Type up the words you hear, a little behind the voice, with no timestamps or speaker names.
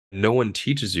no one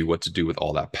teaches you what to do with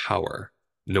all that power.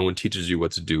 No one teaches you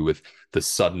what to do with the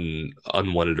sudden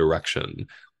unwanted erection,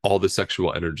 all the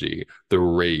sexual energy, the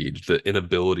rage, the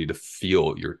inability to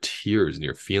feel your tears and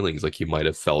your feelings like you might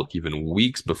have felt even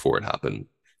weeks before it happened.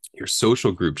 Your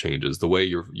social group changes, the way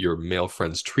your male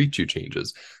friends treat you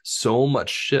changes. So much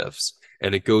shifts.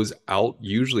 And it goes out,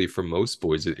 usually for most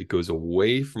boys, it goes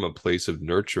away from a place of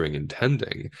nurturing and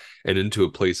tending and into a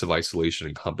place of isolation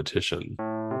and competition.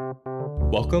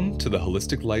 Welcome to the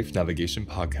Holistic Life Navigation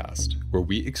Podcast, where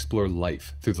we explore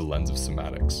life through the lens of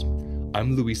somatics.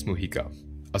 I'm Luis Mojica,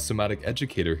 a somatic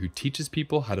educator who teaches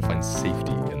people how to find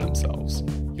safety in themselves.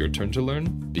 Your turn to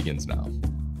learn begins now.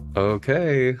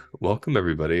 Okay, welcome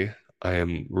everybody. I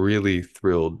am really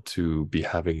thrilled to be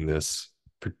having this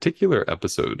particular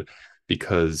episode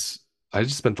because I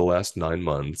just spent the last 9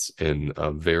 months in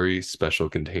a very special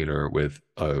container with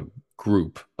a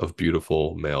group of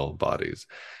beautiful male bodies,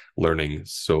 learning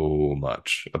so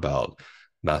much about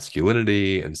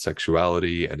masculinity and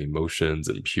sexuality and emotions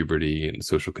and puberty and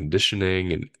social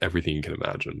conditioning and everything you can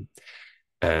imagine.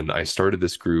 And I started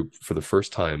this group for the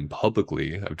first time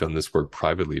publicly. I've done this work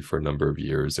privately for a number of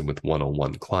years and with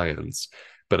one-on-one clients,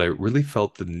 but I really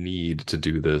felt the need to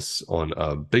do this on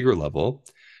a bigger level.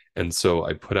 And so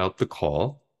I put out the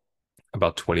call.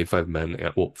 About 25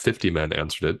 men, well, 50 men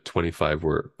answered it. 25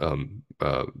 were,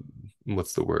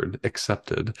 what's the word?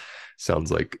 Accepted.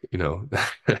 Sounds like,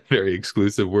 a very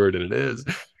exclusive word, and it is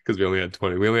because we only had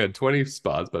 20. We only had 20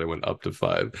 spots, but I went up to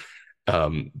five.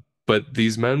 Um, but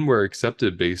these men were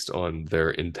accepted based on their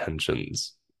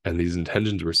intentions. And these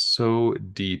intentions were so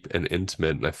deep and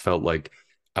intimate. And I felt like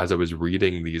as I was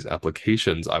reading these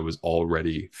applications, I was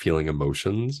already feeling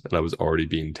emotions and I was already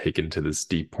being taken to this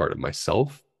deep part of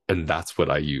myself. And that's what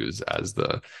I use as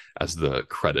the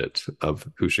credit of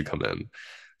who should come in.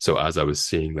 So as I was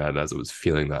seeing that, and as I was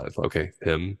feeling that, I thought, okay,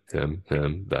 him, them,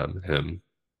 him.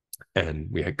 And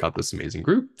we had got this amazing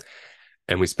group.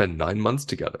 And we spent 9 months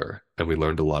together and we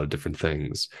learned a lot of different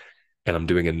things. And I'm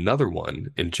doing another one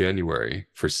in January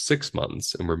for 6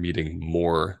 months, and we're meeting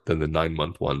more than the 9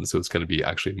 month one. So it's going to be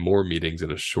actually more meetings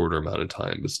in a shorter amount of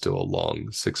time, but still a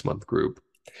long 6 month group.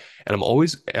 And I'm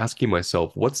always asking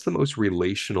myself, what's the most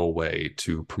relational way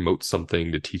to promote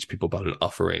something, to teach people about an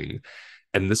offering?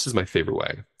 And this is my favorite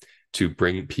way to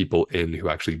bring people in who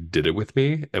actually did it with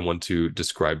me and want to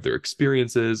describe their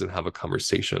experiences and have a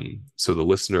conversation. So the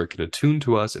listener can attune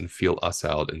to us and feel us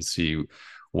out and see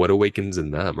what awakens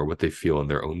in them or what they feel in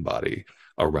their own body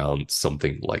around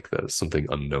something like this, something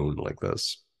unknown like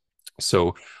this.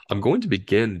 So I'm going to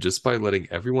begin just by letting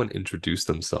everyone introduce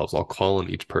themselves. I'll call on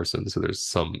each person, so there's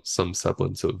some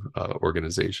semblance of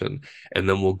organization, and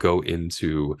then we'll go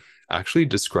into actually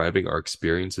describing our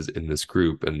experiences in this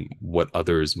group and what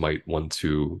others might want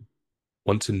to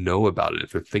know about it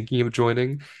if they're thinking of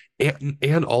joining,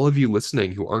 and all of you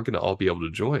listening who aren't going to all be able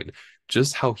to join,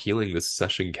 just how healing this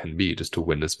session can be just to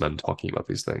witness men talking about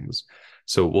these things.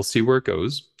 So we'll see where it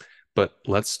goes. But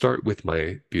let's start with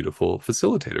my beautiful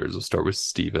facilitators. We'll start with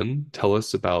Stephen. Tell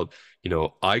us about,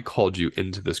 I called you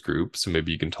into this group, so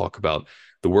maybe you can talk about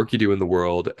the work you do in the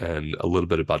world and a little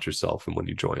bit about yourself and when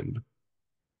you joined.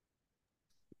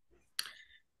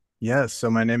 Yes, so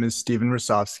my name is Stephen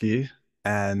Rosofsky,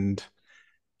 and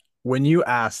when you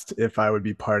asked if I would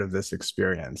be part of this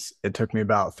experience, it took me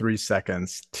about 3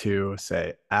 seconds to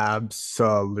say,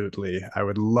 absolutely. I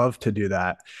would love to do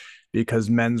that because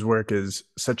men's work is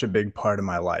such a big part of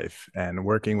my life, and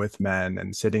working with men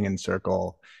and sitting in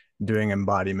circle, doing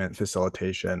embodiment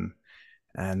facilitation,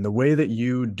 and the way that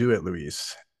you do it,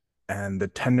 Luis, and the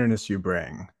tenderness you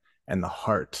bring and the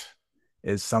heart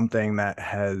is something that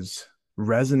has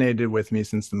resonated with me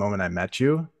since the moment I met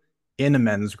you in a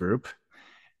men's group.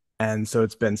 And so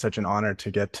it's been such an honor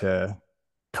to get to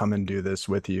come and do this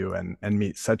with you and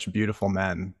meet such beautiful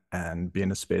men and be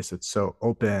in a space that's so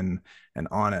open and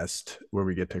honest where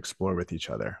we get to explore with each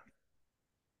other.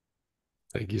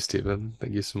 Thank you, Stephen.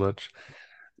 Thank you so much.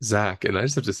 Zach, and I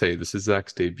just have to say, this is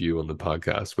Zach's debut on the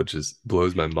podcast, which is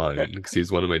blows my mind because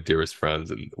he's one of my dearest friends,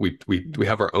 and we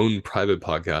have our own private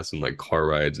podcast and like car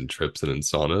rides and trips and in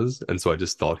saunas, and so I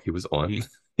just thought he was on.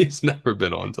 He's never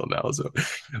been on till now, so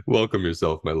welcome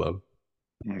yourself, my love.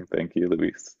 Thank you,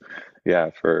 Luis.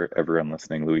 Yeah, for everyone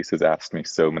listening, Luis has asked me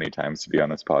so many times to be on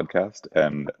this podcast,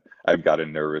 and I've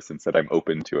gotten nervous and said I'm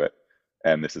open to it.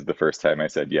 And this is the first time I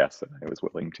said yes, and I was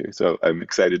willing to. So I'm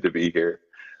excited to be here.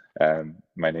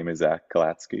 My name is Zach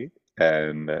Galatsky,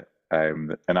 and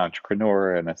I'm an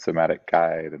entrepreneur and a somatic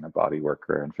guide and a body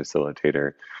worker and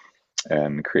facilitator,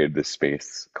 and created this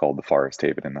space called the Forest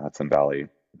Haven in the Hudson Valley.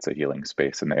 It's a healing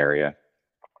space in the area.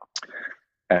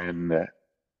 And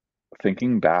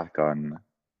thinking back on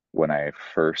when I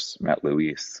first met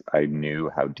Luis, I knew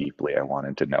how deeply I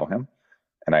wanted to know him,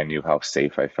 and I knew how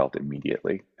safe I felt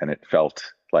immediately. And it felt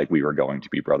like we were going to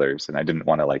be brothers. And I didn't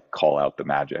want to like call out the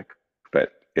magic, but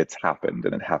it's happened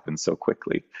and it happened so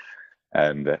quickly.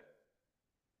 And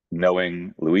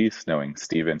knowing Luis, knowing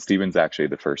Steven's actually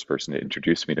the first person to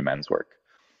introduce me to men's work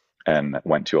and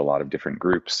went to a lot of different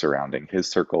groups surrounding his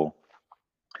circle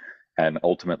and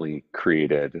ultimately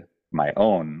created my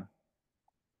own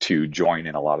to join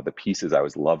in a lot of the pieces I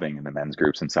was loving in the men's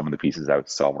groups and some of the pieces I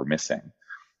saw were missing.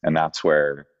 And that's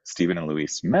where Stephen and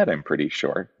Luis met, I'm pretty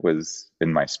sure, was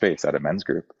in my space at a men's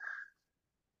group.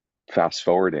 Fast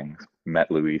forwarding,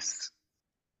 met Luis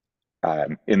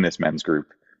in this men's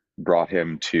group, brought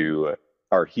him to,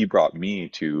 or he brought me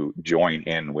to join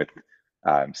in with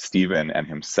Stephen and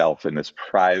himself in this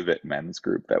private men's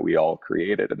group that we all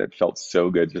created. And it felt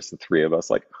so good, just the three of us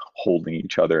like holding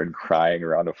each other and crying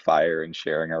around a fire and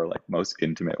sharing our like most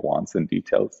intimate wants and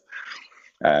details.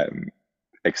 Um,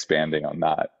 Expanding on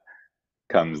that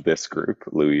comes this group.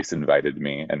 Luis invited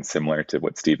me, and similar to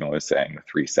what Stephen was saying, the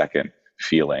 3 second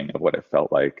feeling of what it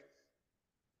felt like,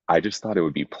 I just thought it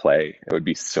would be play. It would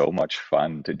be so much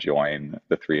fun to join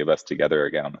the three of us together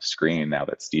again on the screen now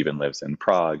that Stephen lives in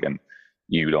Prague and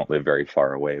you don't live very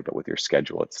far away, but with your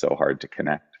schedule, it's so hard to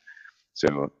connect.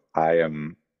 So I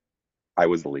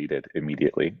was elated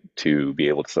immediately to be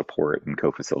able to support and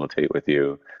co-facilitate with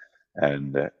you.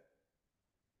 And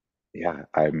yeah,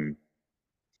 I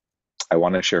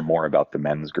want to share more about the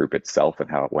men's group itself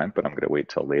and how it went, but I'm going to wait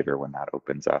till later when that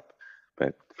opens up.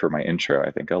 But for my intro,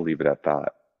 I think I'll leave it at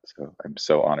that. So I'm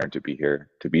so honored to be here,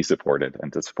 to be supported,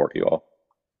 and to support you all.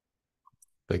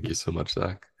 Thank you so much,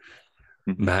 Zach.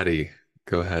 Mhm. Maddie,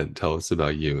 go ahead and tell us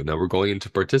about you. Now we're going into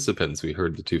participants. We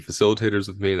heard the two facilitators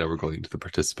with me. Now we're going into the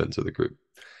participants of the group.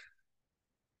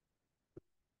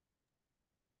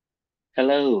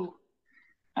 Hello,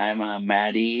 I'm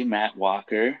Matt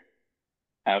Walker,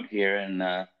 out here in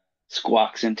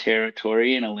Squaxin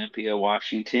territory in Olympia,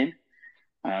 Washington.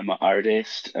 I'm an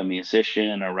artist, a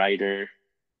musician, a writer.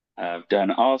 I've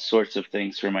done all sorts of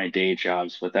things for my day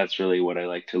jobs, but that's really what I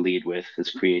like to lead with,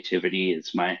 because creativity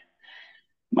is my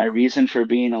reason for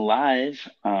being alive.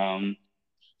 I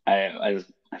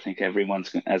think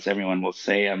as everyone will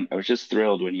say, I was just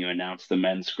thrilled when you announced the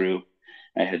men's group.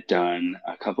 I had done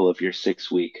a couple of your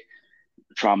 6 week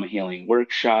trauma healing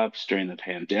workshops during the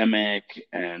pandemic,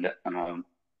 and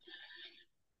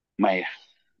my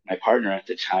my partner at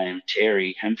the time,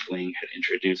 Terry Hempfling, had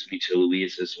introduced me to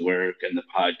Louise's work and the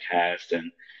podcast,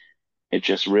 and it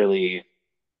just really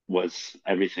was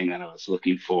everything that I was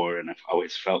looking for. And I've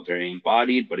always felt very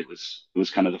embodied, but it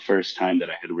was kind of the first time that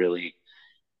I had really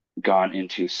gone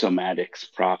into somatics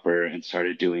proper and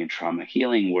started doing trauma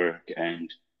healing work.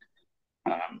 And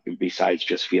besides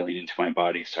just feeling into my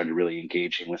body, started really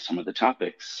engaging with some of the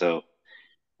topics. So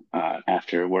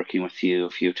after working with you a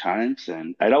few times,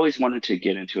 and I'd always wanted to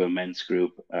get into a men's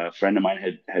group. A friend of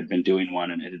mine had been doing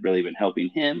one, and it had really been helping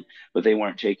him, but they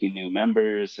weren't taking new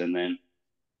members. And then,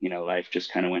 life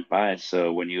just kind of went by.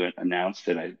 So when you announced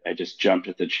it, I just jumped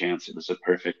at the chance. It was a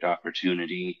perfect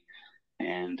opportunity,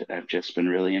 and I've just been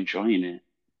really enjoying it.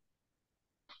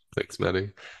 Thanks,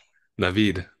 Maddie.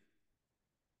 Navid,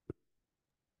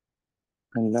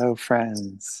 Hello,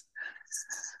 friends.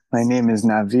 My name is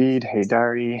Navid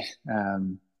Haydari.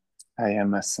 I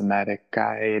am a somatic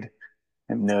guide.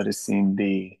 I'm noticing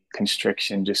the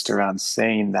constriction just around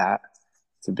saying that.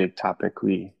 It's a big topic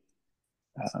we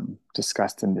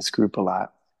discussed in this group a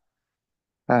lot.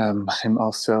 I'm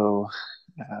also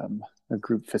a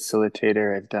group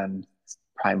facilitator. I've done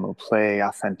primal play,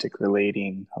 authentic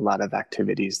relating, a lot of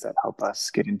activities that help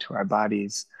us get into our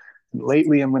bodies. And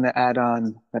lately, I'm going to add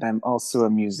on that I'm also a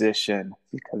musician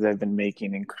because I've been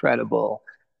making incredible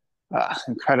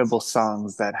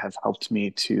songs that have helped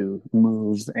me to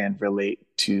move and relate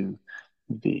to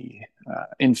the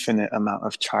infinite amount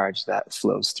of charge that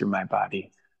flows through my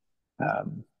body.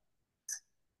 Um,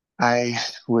 I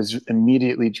was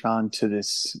immediately drawn to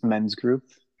this men's group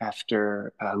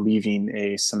after leaving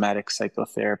a somatic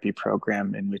psychotherapy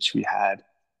program in which we had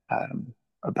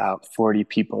about 40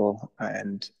 people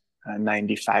and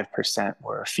 95%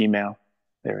 were female.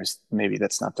 There was, maybe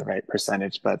that's not the right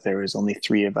percentage, but there was only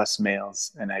 3 of us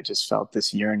males. And I just felt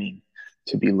this yearning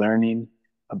to be learning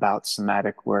about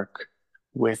somatic work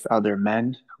with other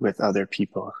men, with other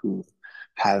people who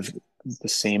have the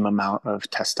same amount of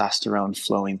testosterone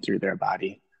flowing through their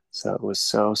body. So it was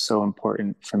so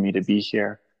important for me to be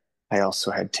here. I also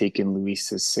had taken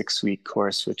Luis's 6-week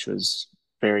course, which was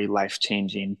very life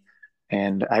changing.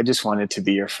 And I just wanted to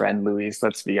be your friend, Luis.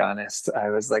 Let's be honest. I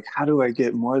was like, how do I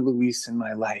get more Luis in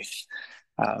my life?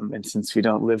 And since we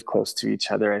don't live close to each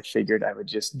other, I figured I would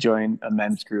just join a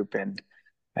men's group and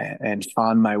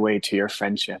fawn my way to your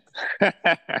friendship.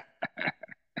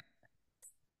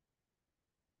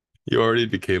 You already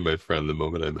became my friend the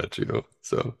moment I met you.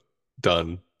 So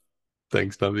done.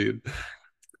 Thanks, Naveed.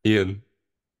 Ian,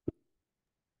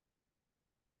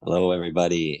 Hello,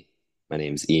 everybody. My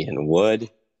name's Ian Wood.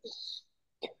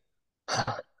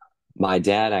 My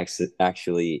dad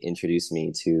actually introduced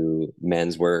me to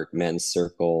men's work, men's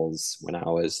circles when I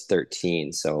was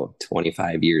 13, so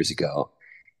 25 years ago.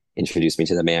 Introduced me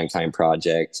to the Mankind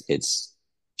Project. It's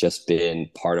just been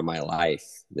part of my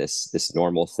life, this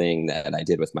normal thing that I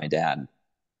did with my dad.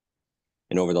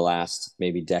 And over the last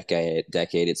maybe decade,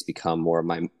 it's become more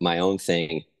of my own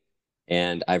thing.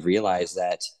 And I've realized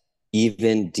that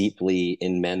even deeply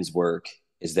in men's work,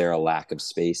 is there a lack of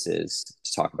spaces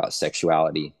to talk about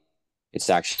sexuality? It's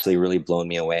actually really blown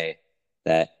me away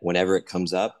that whenever it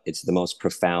comes up, it's the most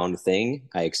profound thing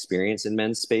I experience in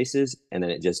men's spaces, and then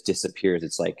it just disappears.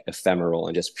 It's like ephemeral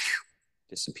and just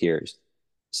disappears.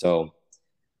 So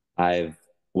I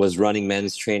was running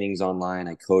men's trainings online.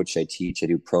 I coach, I teach, I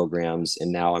do programs,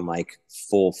 and now I'm like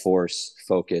full force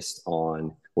focused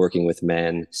on working with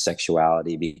men,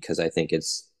 sexuality, because I just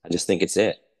think it's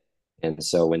it. And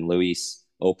so when Luis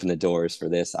opened the doors for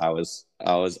this, I was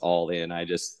all in. I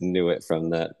just knew it from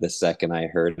the second I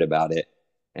heard about it.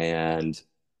 And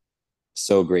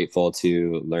so grateful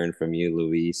to learn from you,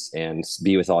 Luis, and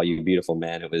be with all you beautiful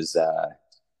men. It was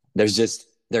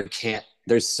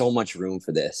there's so much room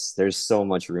for this. There's so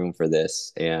much room for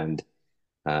this. And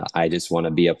I just want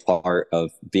to be a part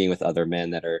of being with other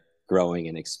men that are growing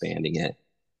and expanding it.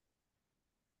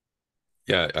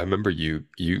 yeah, I remember you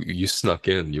snuck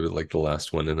in. You were like the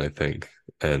last one in, I think.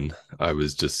 And I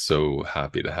was just so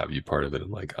happy to have you part of it.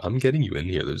 And like, I'm getting you in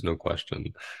here. There's no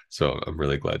question. So I'm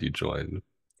really glad you joined.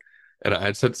 And I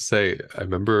just have to say, I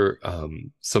remember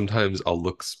sometimes I'll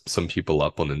look some people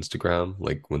up on Instagram,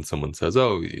 like when someone says,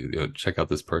 "Oh, check out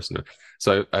this person."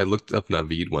 So I looked up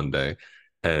Naveed one day,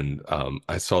 and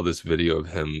I saw this video of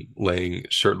him laying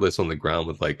shirtless on the ground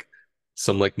with like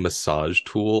some like massage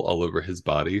tool all over his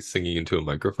body, singing into a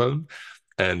microphone.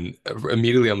 And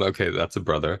immediately I'm like, okay, that's a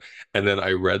brother. And then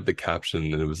I read the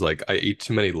caption, and it was like, I ate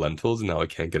too many lentils, and now I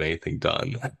can't get anything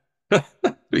done.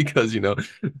 Because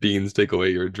beans take away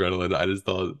your adrenaline. I just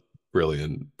thought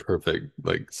brilliant, perfect,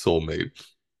 like soulmate.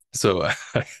 So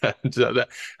I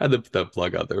had to put that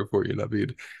plug out there for you,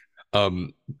 Naveed.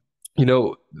 Um, you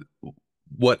know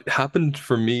what happened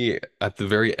for me at the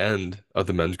very end of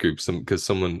the men's group, because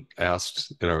someone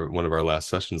asked in one of our last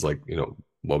sessions, like,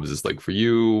 what was this like for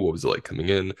you? What was it like coming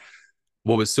in?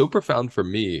 What was so profound for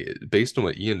me, based on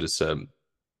what Ian just said,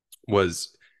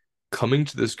 was coming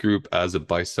to this group as a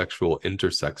bisexual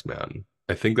intersex man.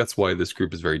 I think that's why this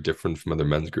group is very different from other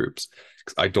men's groups.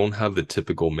 Because I don't have the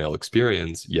typical male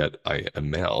experience, yet I am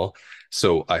male.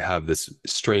 So I have this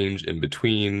strange in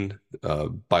between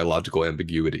biological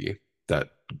ambiguity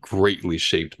that greatly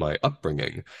shaped my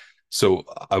upbringing. So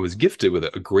I was gifted with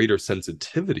a greater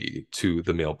sensitivity to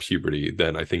the male puberty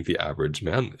than I think the average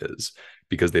man is,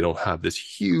 because they don't have this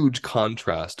huge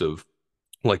contrast of,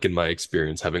 like in my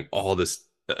experience, having all this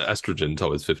estrogen until I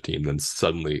was 15, then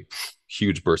suddenly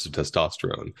huge burst of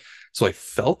testosterone. So I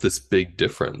felt this big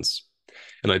difference.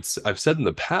 And I've said in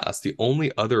the past, the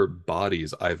only other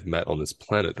bodies I've met on this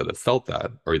planet that have felt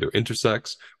that are either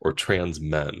intersex or trans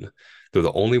men. They're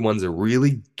the only ones that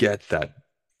really get that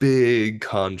big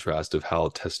contrast of how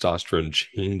testosterone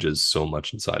changes so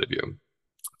much inside of you.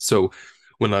 So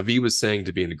when Avi was saying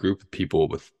to be in a group of people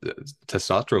with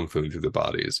testosterone flowing through their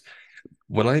bodies,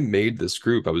 when I made this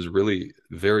group, I was really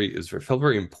it felt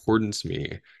very important to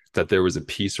me that there was a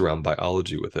piece around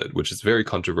biology with it, which is very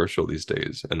controversial these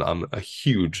days. And I'm a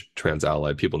huge trans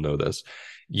ally. People know this.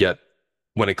 Yet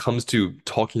when it comes to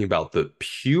talking about the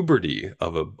puberty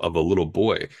of a little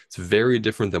boy, it's very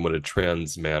different than what a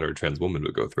trans man or a trans woman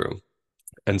would go through.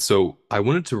 And so I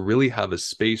wanted to really have a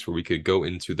space where we could go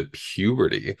into the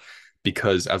puberty,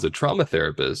 because as a trauma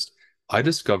therapist, I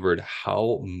discovered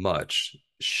how much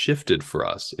shifted for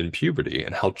us in puberty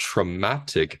and how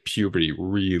traumatic puberty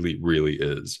really, really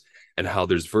is, and how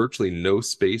there's virtually no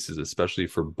spaces, especially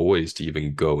for boys, to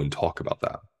even go and talk about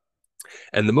that.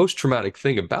 And the most traumatic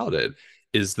thing about it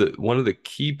is that one of the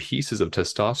key pieces of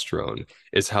testosterone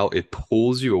is how it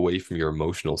pulls you away from your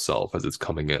emotional self as it's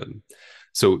coming in.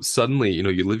 So suddenly,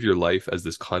 you live your life as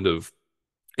this kind of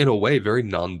in a way very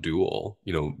non-dual,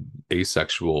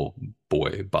 asexual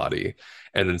boy body.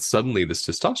 And then suddenly this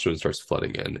testosterone starts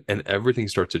flooding in and everything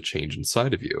starts to change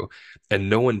inside of you. And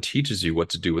no one teaches you what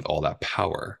to do with all that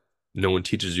power. No one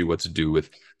teaches you what to do with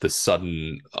the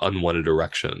sudden unwanted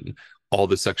erection, all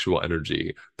the sexual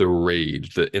energy, the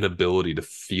rage, the inability to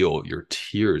feel your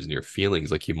tears and your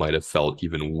feelings like you might have felt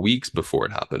even weeks before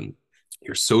it happened.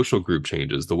 Your social group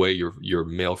changes, the way your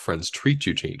male friends treat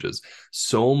you changes.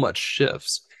 So much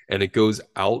shifts, and it goes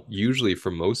out. Usually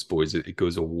for most boys, it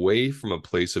goes away from a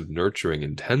place of nurturing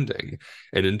and tending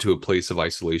and into a place of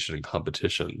isolation and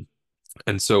competition.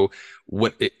 And so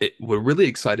what really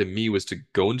excited me was to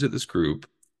go into this group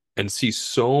and see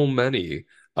so many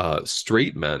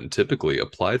straight men typically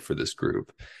applied for this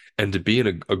group, and to be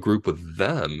in a group with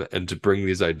them and to bring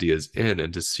these ideas in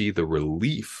and to see the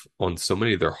relief on so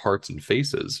many of their hearts and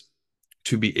faces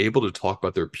to be able to talk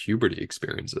about their puberty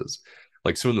experiences,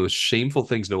 like some of the most shameful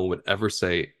things no one would ever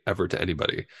say ever to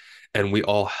anybody. And we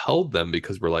all held them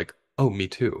because we're like, oh, me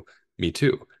too, me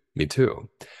too, me too.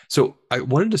 So I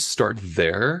wanted to start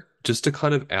there just to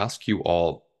kind of ask you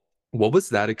all, what was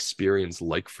that experience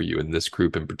like for you in this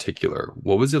group in particular?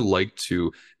 What was it like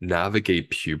to navigate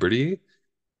puberty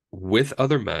with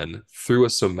other men through a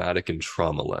somatic and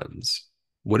trauma lens?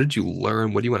 What did you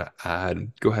learn? What do you want to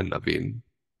add? Go ahead, Naveen.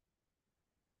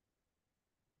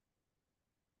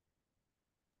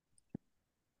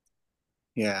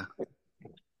 Yeah.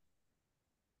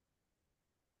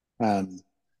 Um,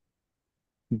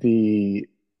 the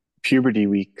puberty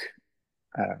week.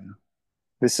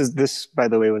 This, by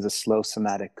the way, was a slow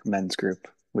somatic men's group,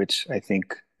 which I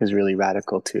think is really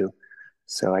radical too.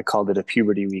 So I called it a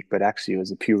puberty week, but actually it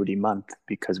was a puberty month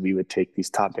because we would take these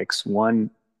topics one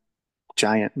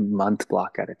giant month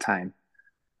block at a time,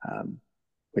 um,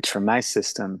 which for my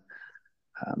system,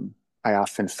 um, I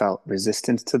often felt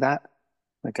resistance to that.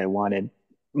 Like I wanted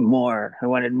more. I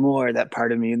wanted more. That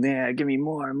part of me, yeah, give me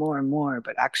more, more, more.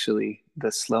 But actually,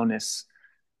 the slowness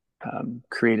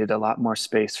created a lot more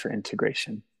space for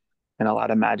integration and a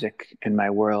lot of magic in my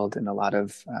world and a lot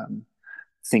of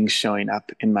things showing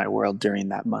up in my world during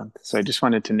that month. So I just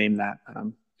wanted to name that.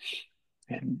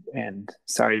 And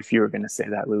sorry if you were going to say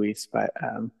that, Luis, but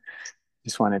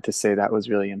just wanted to say that was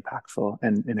really impactful.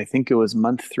 And I think it was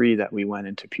month 3 that we went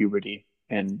into puberty,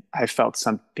 and I felt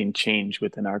something change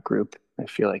within our group. I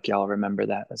feel like y'all remember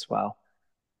that as well.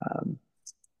 Um,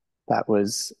 that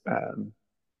was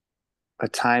a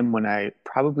time when I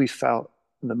probably felt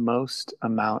the most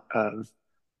amount of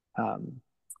um,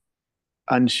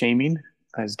 unshaming,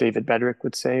 as David Bedrick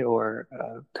would say, or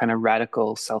kind of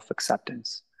radical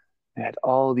self-acceptance. I had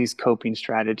all these coping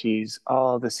strategies,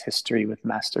 all this history with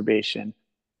masturbation,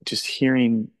 just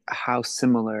hearing how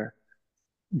similar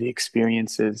the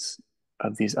experiences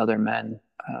of these other men,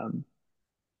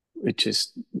 it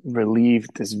just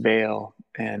relieved this veil.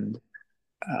 And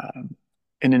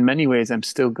in many ways, I'm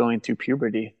still going through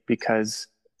puberty because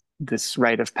this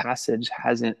rite of passage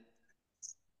hasn't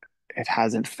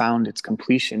found its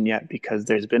completion yet, because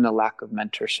there's been a lack of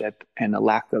mentorship and a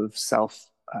lack of self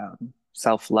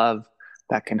love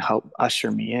that can help usher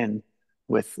me in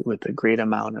with a great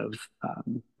amount of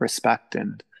respect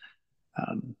and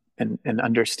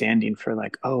understanding for,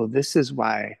 like, oh, this is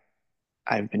why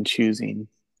I've been choosing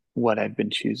what I've been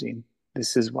choosing.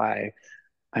 This is why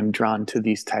I'm drawn to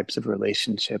these types of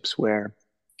relationships where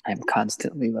I'm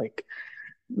constantly like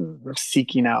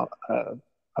seeking out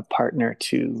a partner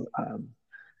to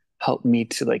help me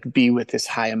to like be with this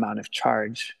high amount of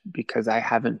charge, because I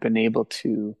haven't been able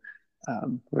to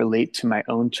relate to my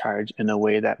own charge in a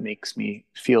way that makes me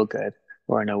feel good,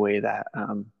 or in a way that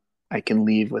I can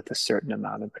leave with a certain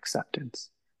amount of acceptance.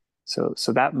 So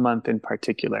that month in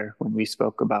particular, when we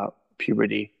spoke about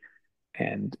puberty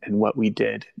and what we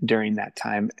did during that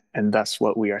time, and thus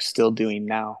what we are still doing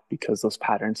now, because those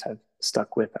patterns have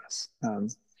stuck with us.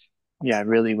 Yeah, it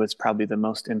really was probably the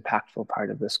most impactful part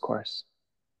of this course.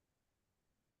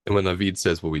 And when Naveed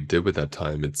says what we did with that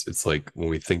time, it's like when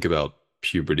we think about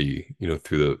puberty,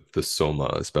 through the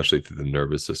soma, especially through the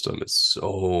nervous system, it's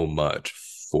so much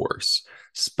force,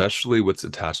 especially what's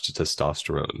attached to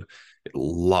testosterone.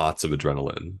 Lots of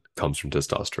adrenaline comes from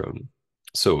testosterone.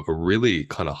 So a really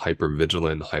kind of hyper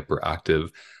vigilant,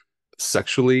 hyperactive,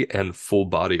 sexually and full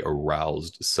body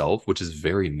aroused self, which is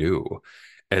very new.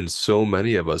 And so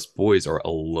many of us boys are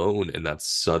alone in that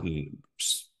sudden,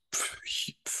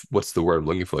 what's the word I'm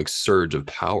looking for? Like surge of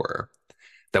power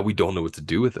that we don't know what to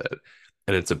do with it.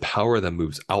 And it's a power that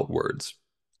moves outwards.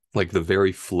 Like the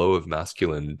very flow of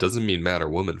masculine doesn't mean man or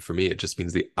woman for me. It just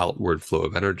means the outward flow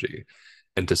of energy.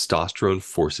 And testosterone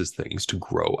forces things to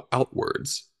grow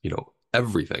outwards,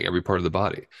 everything, every part of the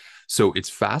body. So it's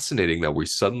fascinating that we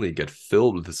suddenly get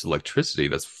filled with this electricity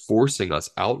that's forcing us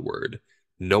outward.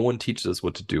 No one teaches us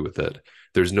what to do with it.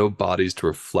 There's no bodies to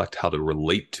reflect how to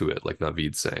relate to it, like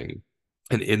Naveed's saying.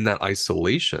 And in that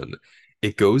isolation,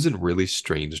 it goes in really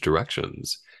strange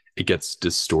directions. It gets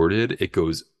distorted. It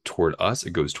goes toward us.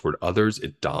 It goes toward others.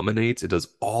 It dominates. It does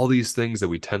all these things that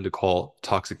we tend to call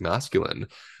toxic masculine.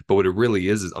 But what it really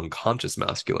is unconscious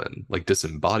masculine, like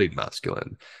disembodied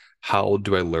masculine. How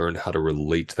do I learn how to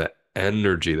relate to that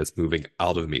energy that's moving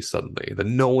out of me suddenly that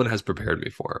no one has prepared me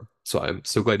for? So I'm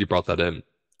so glad you brought that in.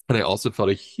 And I also felt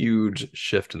a huge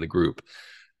shift in the group.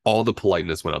 All the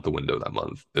politeness went out the window that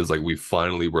month. It was like we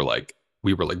finally were like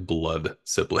blood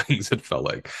siblings, it felt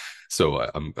like. So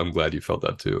I'm glad you felt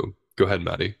that too. Go ahead,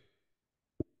 Maddie.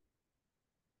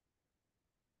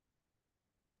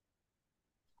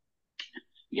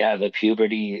 Yeah, the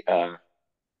puberty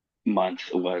month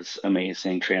was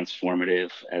amazing,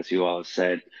 transformative, as you all have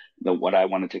said. What I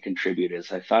wanted to contribute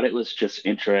is I thought it was just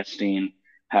interesting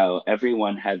how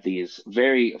everyone had these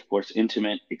very, of course,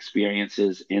 intimate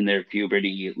experiences in their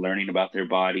puberty, learning about their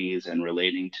bodies and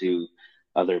relating to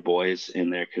other boys in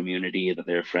their community that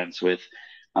they're friends with.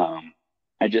 Um,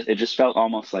 it just felt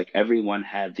almost like everyone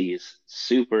had these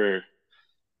super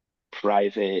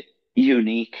private,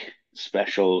 unique,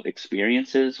 special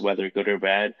experiences, whether good or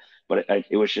bad. But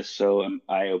it was just so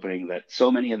eye-opening that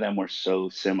so many of them were so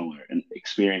similar. An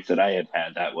experience that I had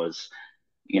had that was,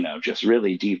 just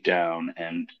really deep down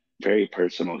and very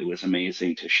personal. It was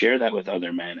amazing to share that with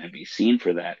other men and be seen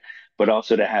for that, but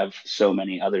also to have so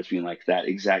many others being like that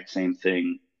exact same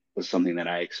thing was something that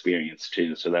I experienced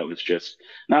too. So that was just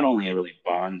not only a really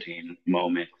bonding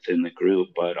moment within the group,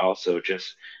 but also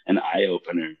just an eye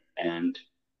opener. And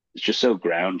it's just so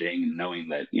grounding knowing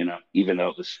that, even though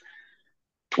it was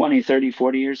 20, 30,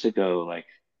 40 years ago, like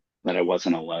that I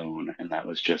wasn't alone. And that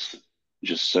was just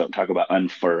so talk about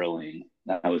unfurling.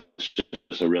 That was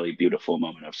just a really beautiful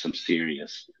moment of some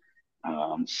serious,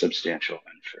 substantial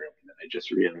unfurling that I just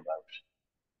really loved.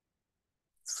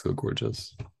 So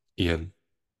gorgeous. Ian.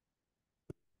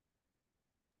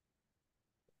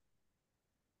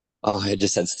 Oh, I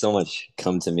just had so much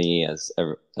come to me as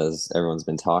everyone's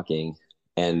been talking,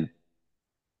 and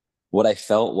what I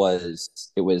felt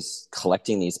was it was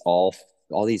collecting all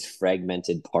these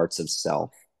fragmented parts of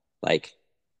self. Like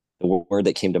the word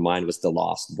that came to mind was the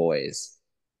lost boys,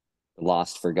 the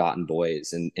lost, forgotten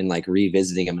boys, and like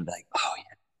revisiting them and be like, oh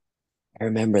yeah, I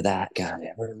remember that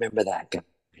guy. I remember that guy.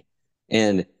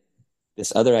 And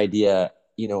this other idea,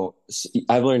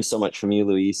 I've learned so much from you,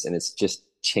 Luis, and it's just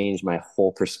changed my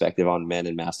whole perspective on men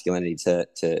and masculinity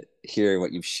to hear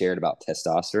what you've shared about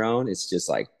testosterone. It's just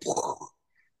like,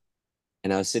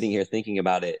 and I was sitting here thinking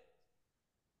about it.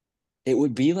 It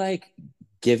would be like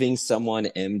giving someone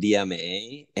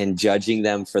MDMA and judging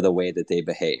them for the way that they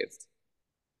behaved.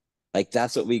 Like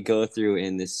that's what we go through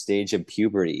in this stage of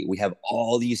puberty. We have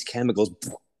all these chemicals,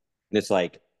 and it's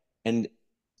like, and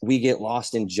we get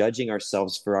lost in judging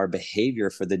ourselves for our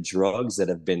behavior, for the drugs that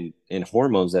have been and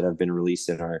hormones that have been released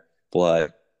in our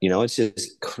blood. It's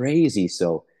just crazy.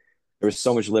 So there was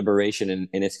so much liberation, and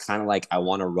it's kind of like I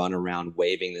want to run around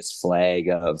waving this flag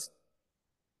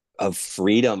of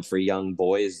freedom for young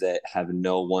boys that have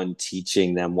no one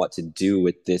teaching them what to do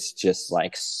with this just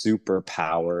like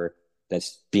superpower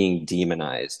that's being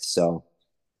demonized. So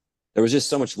there was just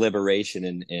so much liberation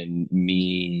in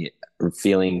me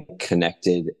feeling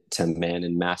connected to men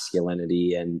and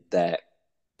masculinity, and that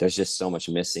there's just so much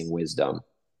missing wisdom.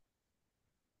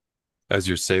 As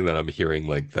you're saying that, I'm hearing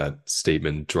like that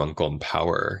statement, drunk on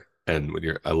power. And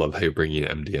I love how you're bringing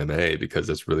in MDMA because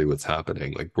that's really what's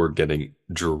happening. Like we're getting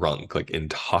drunk, like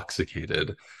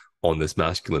intoxicated on this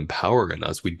masculine power in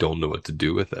us. We don't know what to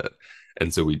do with it.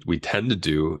 And so we tend to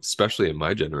do, especially in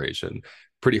my generation,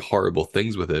 pretty horrible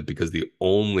things with it because the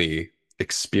only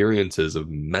experiences of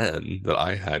men that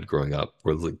I had growing up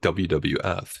were like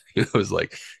WWF. It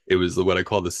was what I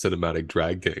call the cinematic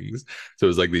drag kings. So it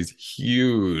was like these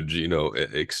huge,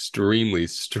 extremely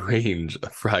strange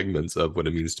fragments of what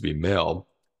it means to be male.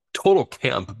 Total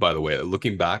camp, by the way.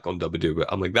 Looking back on WWF,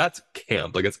 I'm like, that's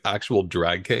camp. Like it's actual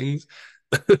drag kings.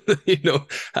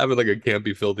 Having like a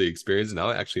campy, filthy experience. Now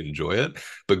I actually enjoy it.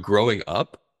 But growing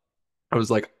up, I was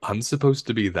like, I'm supposed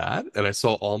to be that. And I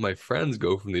saw all my friends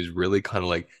go from these really kind of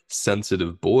like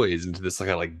sensitive boys into this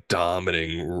kind of like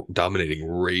dominating,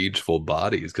 rageful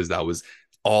bodies because that was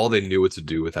all they knew what to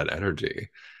do with that energy.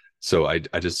 So I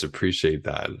just appreciate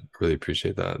that. Really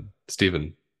appreciate that.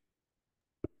 Stephen.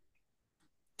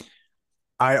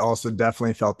 I also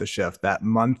definitely felt the shift. That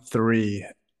month 3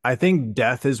 I think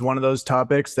death is one of those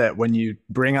topics that when you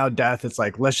bring out death, it's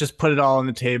like, let's just put it all on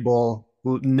the table.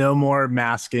 No more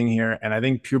masking here. And I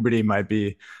think puberty might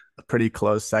be a pretty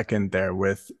close second there,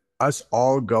 with us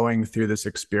all going through this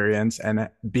experience and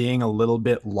being a little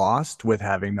bit lost with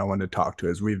having no one to talk to,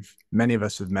 as many of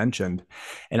us have mentioned.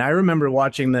 And I remember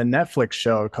watching the Netflix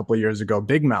show a couple of years ago,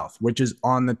 Big Mouth, which is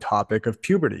on the topic of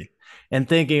puberty, and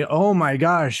thinking, oh my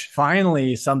gosh,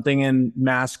 finally something in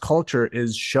mass culture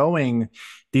is showing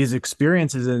these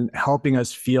experiences and helping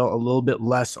us feel a little bit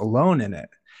less alone in it.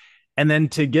 And then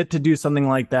to get to do something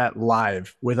like that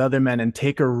live with other men and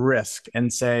take a risk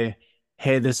and say,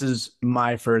 hey, this is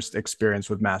my first experience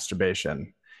with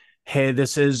masturbation. Hey,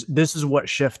 this is what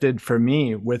shifted for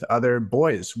me with other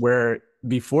boys, where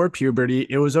before puberty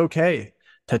it was okay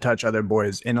to touch other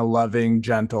boys in a loving,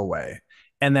 gentle way.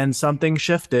 And then something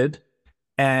shifted,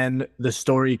 and the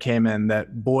story came in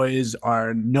that boys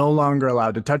are no longer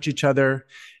allowed to touch each other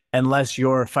unless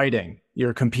you're fighting,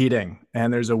 you're competing,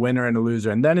 and there's a winner and a loser,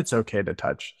 and then it's okay to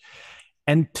touch.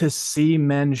 And to see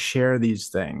men share these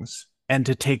things and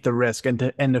to take the risk and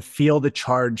to feel the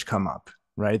charge come up,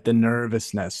 right? The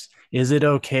nervousness. Is it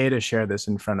okay to share this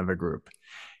in front of a group?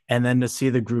 And then to see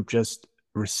the group just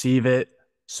receive it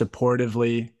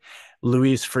supportively.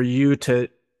 Luis, for you to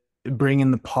bring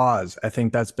in the pause, I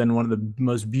think that's been one of the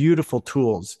most beautiful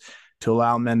tools to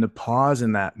allow men to pause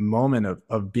in that moment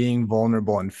of being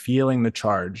vulnerable and feeling the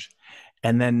charge,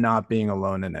 and then not being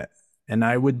alone in it. And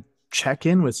I would check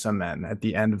in with some men at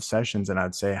the end of sessions and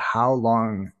I'd say, how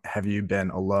long have you been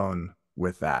alone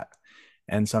with that?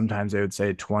 And sometimes they would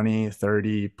say 20,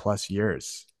 30 plus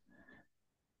years.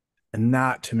 And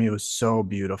that to me was so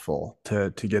beautiful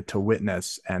to get to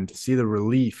witness and to see the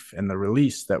relief and the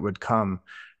release that would come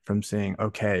from saying,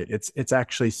 okay, it's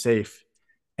actually safe.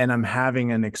 And I'm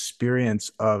having an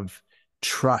experience of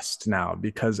trust now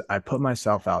because I put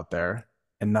myself out there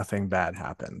and nothing bad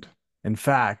happened. In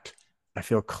fact, I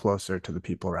feel closer to the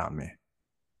people around me.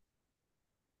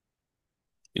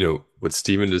 You know, what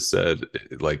Steven just said,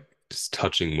 like just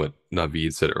touching what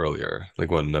Naveed said earlier,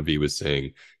 like when Naveed was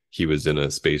saying he was in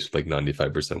a space with like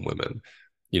 95% women.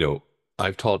 You know,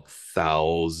 I've taught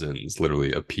thousands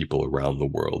literally of people around the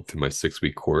world through my 6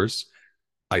 week course.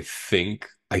 I think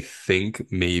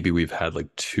maybe we've had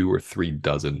like 2 or 3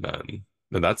 dozen men.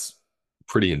 And that's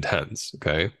pretty intense,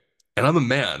 okay? And I'm a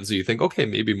man, so you think, okay,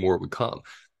 maybe more would come.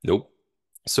 Nope.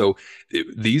 So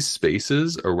these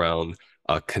spaces around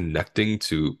connecting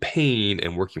to pain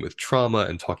and working with trauma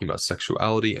and talking about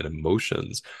sexuality and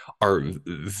emotions are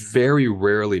very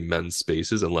rarely men's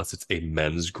spaces unless it's a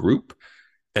men's group.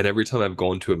 And every time I've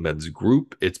gone to a men's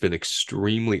group, it's been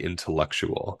extremely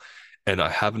intellectual. And I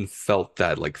haven't felt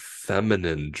that like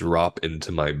feminine drop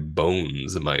into my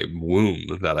bones and my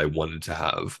womb that I wanted to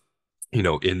have, you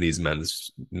know, in these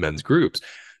men's groups.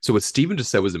 So what Stephen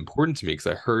just said was important to me because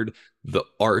I heard the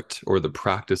art or the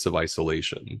practice of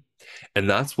isolation. And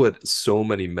that's what so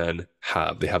many men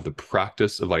have. They have the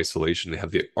practice of isolation, they have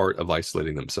the art of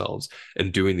isolating themselves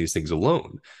and doing these things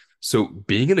alone. So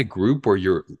being in a group where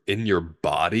you're in your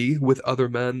body with other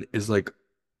men is like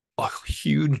a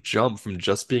huge jump from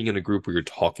just being in a group where you're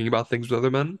talking about things with other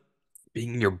men.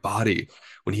 Being in your body.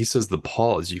 When he says the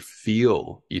pause, you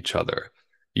feel each other.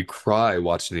 You cry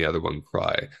watching the other one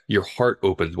cry. Your heart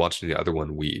opens watching the other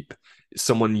one weep.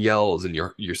 Someone yells and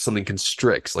your something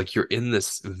constricts. Like you're in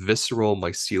this visceral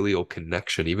mycelial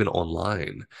connection, even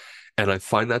online. And I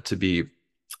find that to be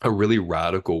a really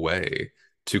radical way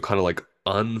to kind of like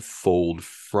unfold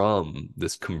from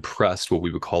this compressed, what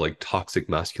we would call like toxic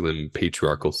masculine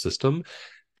patriarchal system.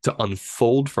 To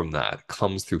unfold from that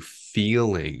comes through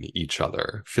feeling each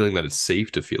other, feeling that it's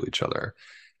safe to feel each other.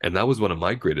 And that was one of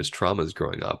my greatest traumas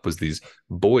growing up, was these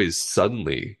boys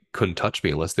suddenly couldn't touch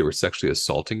me unless they were sexually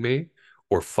assaulting me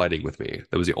or fighting with me.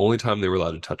 That was the only time they were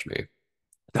allowed to touch me.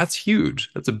 That's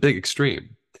huge. That's a big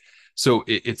extreme. So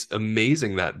it's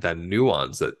amazing that that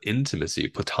nuance, that intimacy,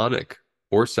 platonic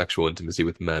or sexual intimacy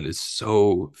with men is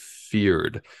so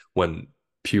feared when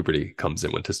puberty comes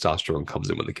in, when testosterone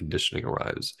comes in, when the conditioning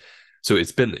arrives. So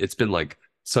it's been like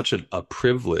such a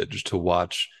privilege to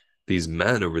watch these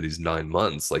men over these 9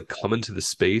 months like come into the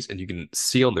space and you can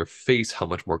see on their face how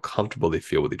much more comfortable they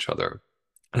feel with each other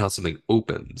and how something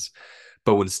opens.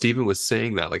 But when Stephen was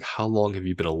saying that, like, how long have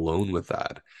you been alone with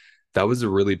that? That was a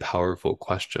really powerful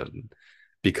question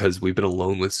because we've been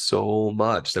alone with so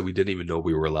much that we didn't even know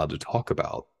we were allowed to talk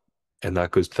about. And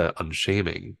that goes to that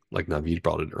unshaming, like Naveed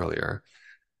brought in earlier.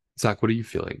 Zach, what are you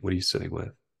feeling? What are you sitting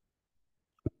with?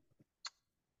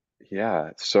 Yeah,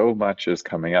 so much is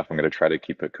coming up. I'm going to try to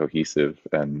keep it cohesive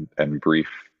and brief,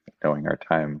 knowing our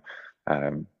time.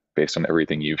 based on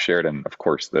everything you've shared. And of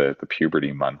course, the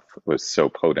puberty month was so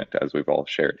potent, as we've all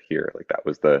shared here. Like that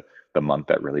was the month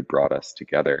that really brought us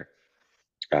together.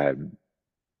 Um,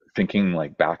 Thinking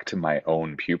like back to my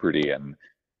own puberty and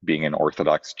being an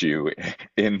Orthodox Jew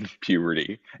in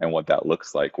puberty and what that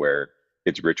looks like, where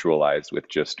it's ritualized with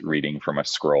just reading from a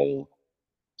scroll,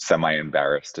 semi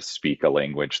embarrassed to speak a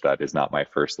language that is not my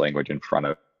first language in front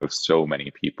of so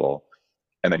many people.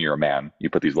 And then you're a man. You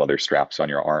put these leather straps on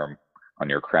your arm, on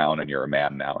your crown, and you're a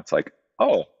man now. It's like,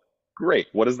 oh, great.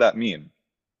 What does that mean?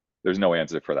 There's no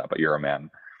answer for that, but you're a man.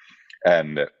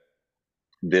 And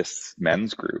this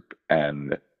men's group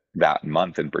and that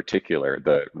month in particular,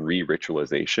 the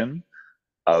re-ritualization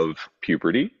of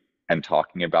puberty and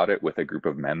talking about it with a group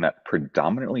of men that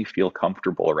predominantly feel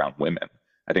comfortable around women.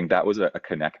 I think that was a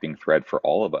connecting thread for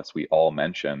all of us. We all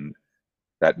mentioned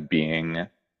that being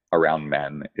around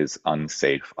men is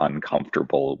unsafe,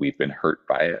 uncomfortable. We've been hurt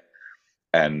by it.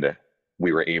 And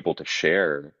we were able to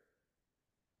share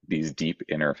these deep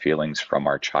inner feelings from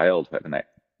our childhood. And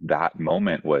that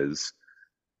moment was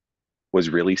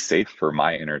really safe for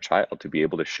my inner child to be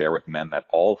able to share with men that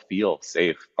all feel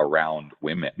safe around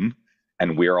women.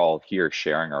 And we're all here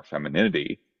sharing our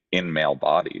femininity in male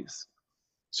bodies.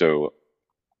 So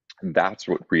that's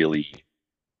what really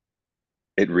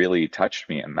touched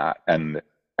me in that. And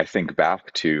I think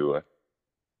back to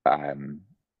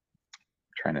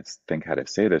trying to think how to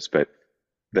say this, but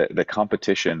the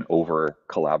competition over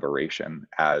collaboration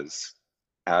as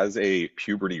a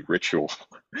puberty ritual,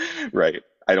 right?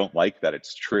 I don't like that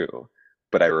it's true,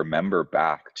 but I remember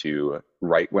back to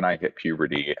right when I hit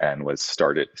puberty and was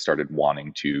started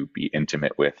wanting to be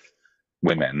intimate with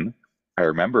women. I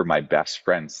remember my best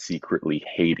friend secretly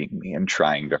hating me and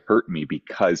trying to hurt me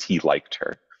because he liked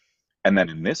her. And then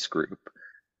in this group,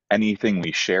 anything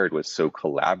we shared was so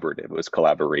collaborative. It was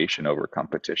collaboration over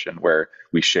competition, where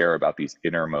we share about these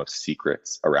innermost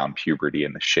secrets around puberty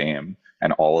and the shame.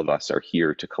 And all of us are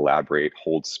here to collaborate,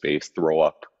 hold space, throw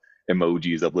up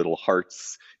emojis of little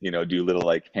hearts, do little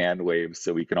like hand waves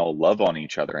so we can all love on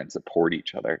each other and support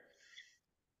each other.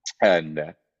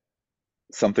 And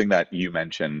something that you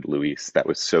mentioned, Luis, that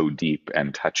was so deep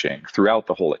and touching throughout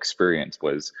the whole experience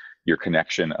was your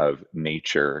connection of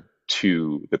nature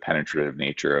to the penetrative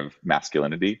nature of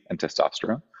masculinity and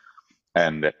testosterone.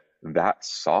 And that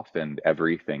softened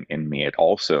everything in me. It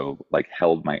also like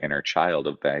held my inner child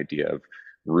of the idea of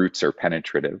roots are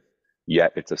penetrative,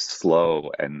 yet it's a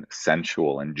slow and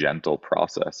sensual and gentle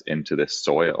process into this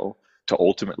soil to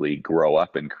ultimately grow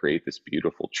up and create this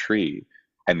beautiful tree.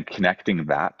 And connecting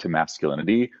that to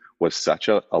masculinity was such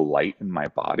a light in my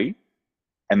body.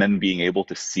 And then being able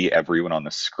to see everyone on the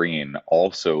screen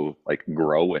also like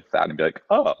grow with that and be like,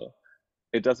 oh,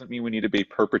 it doesn't mean we need to be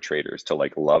perpetrators to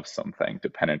like love something, to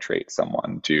penetrate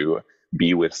someone, to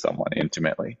be with someone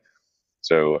intimately.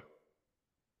 So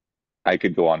I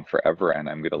could go on forever, and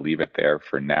I'm going to leave it there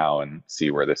for now and see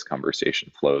where this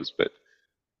conversation flows. But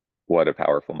what a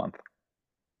powerful month.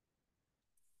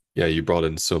 Yeah, you brought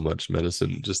in so much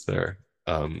medicine just there.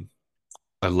 I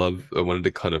wanted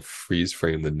to kind of freeze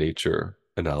frame the nature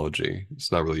analogy.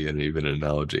 It's not really even an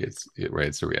analogy. Right,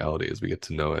 it's a reality as we get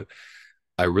to know it.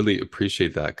 I really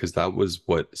appreciate that because that was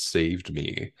what saved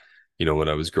me, when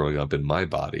I was growing up in my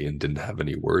body and didn't have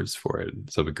any words for it.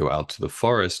 So I would go out to the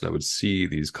forest and I would see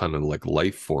these kind of like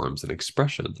life forms and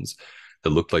expressions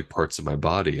that looked like parts of my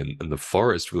body. And the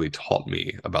forest really taught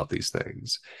me about these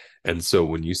things. And so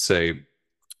when you say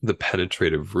the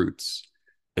penetrative roots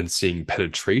and seeing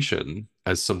penetration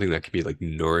as something that can be like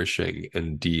nourishing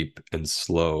and deep and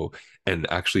slow and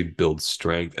actually build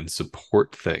strength and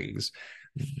support things,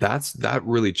 that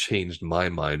really changed my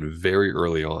mind very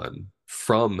early on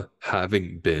from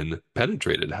having been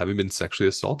penetrated, having been sexually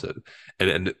assaulted.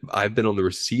 And I've been on the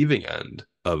receiving end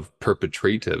of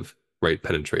perpetrative, right,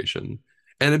 penetration.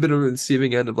 And I've been on the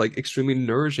receiving end of like extremely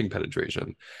nourishing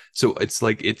penetration. So it's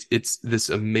like it's this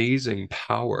amazing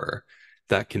power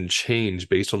that can change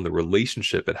based on the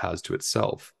relationship it has to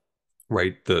itself,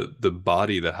 right? The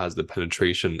body that has the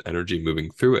penetration energy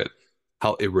moving through it,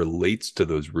 how it relates to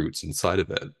those roots inside of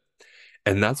it.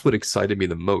 And that's what excited me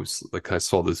the most. Like I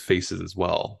saw those faces as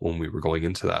well when we were going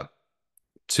into that.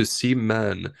 To see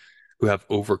men who have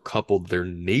overcoupled their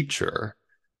nature,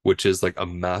 which is like a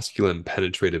masculine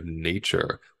penetrative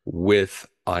nature, with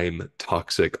I'm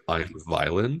toxic, I'm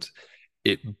violent,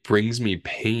 it brings me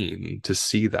pain to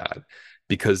see that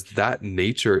because that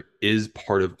nature is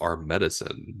part of our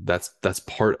medicine. That's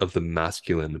part of the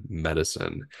masculine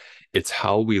medicine. It's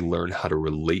how we learn how to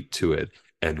relate to it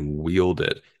and wield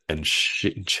it and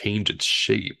change its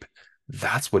shape.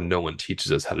 That's what no one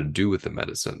teaches us how to do with the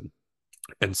medicine.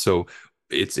 And so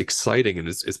it's exciting, and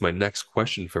it's my next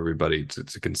question for everybody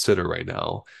to consider right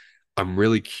now. I'm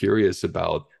really curious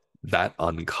about that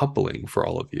uncoupling for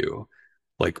all of you.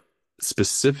 Like,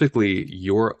 specifically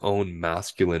your own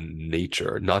masculine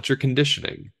nature, not your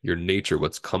conditioning, your nature,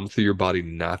 what's come through your body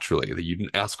naturally that you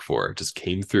didn't ask for, it just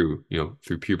came through,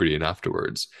 through puberty and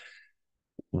afterwards.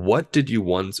 What did you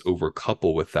once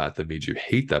overcouple with that made you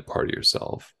hate that part of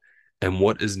yourself? And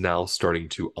what is now starting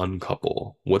to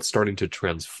uncouple? What's starting to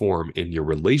transform in your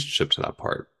relationship to that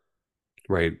part,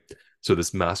 right? So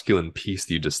this masculine piece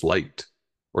that you disliked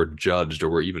or judged or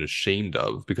were even ashamed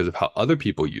of because of how other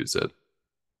people use it,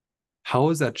 how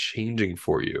is that changing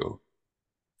for you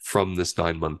from this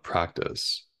 9-month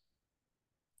practice?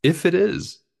 If it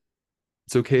is,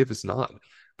 it's okay if it's not,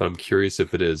 but I'm curious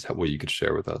if it is, what you could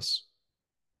share with us.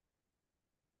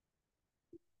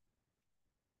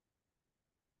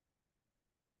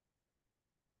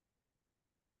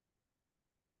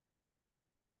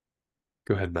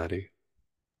 Go ahead, Maddie.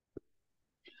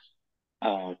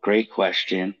 Great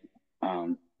question.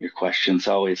 Your questions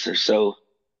always are so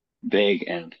big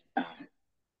and a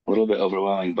little bit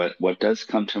overwhelming, but what does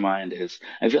come to mind is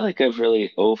I feel like I've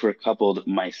really overcoupled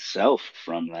myself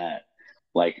from that,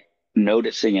 like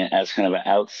noticing it as kind of an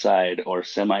outside or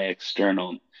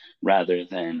semi-external rather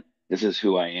than this is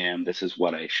who I am, this is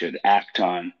what I should act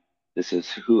on, this is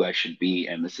who I should be,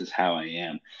 and this is how I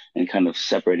am, and kind of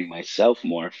separating myself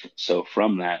more so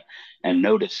from that and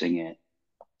noticing it.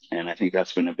 And I think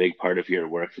that's been a big part of your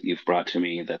work that you've brought to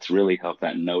me that's really helped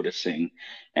that noticing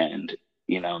and,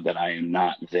 that I am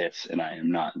not this and I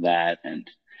am not that. And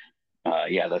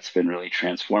yeah, that's been really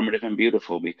transformative and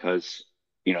beautiful because,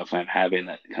 if I'm having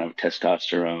that kind of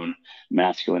testosterone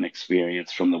masculine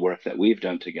experience from the work that we've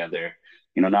done together,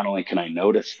 not only can I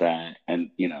notice that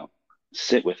and,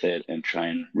 sit with it and try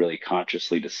and really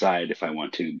consciously decide if I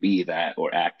want to be that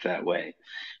or act that way,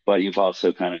 but you've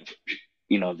also kind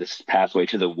of this pathway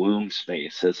to the womb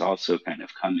space has also kind of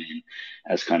come in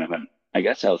as kind of I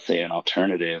guess I'll say an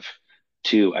alternative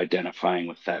to identifying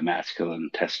with that masculine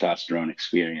testosterone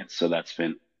experience. So that's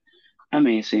been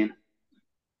amazing.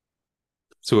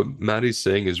 So what Maddie's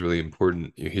saying is really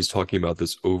important. He's talking about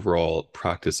this overall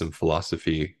practice and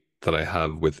philosophy that I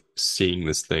have with seeing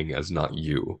this thing as not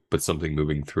you, but something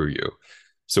moving through you.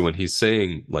 So when he's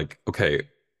saying like, okay,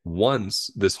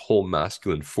 once this whole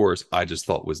masculine force I just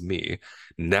thought was me,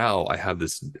 now I have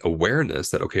this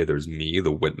awareness that, okay, there's me,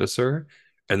 the witnesser,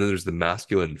 and then there's the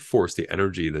masculine force, the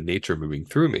energy, the nature moving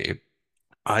through me.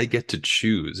 I get to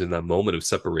choose in that moment of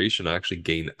separation. I actually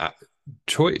gain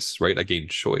choice, right? I gain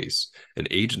choice and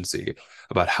agency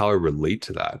about how I relate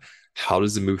to that. How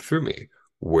does it move through me?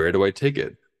 Where do I take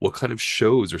it? What kind of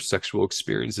shows or sexual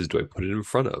experiences do I put it in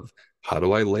front of? How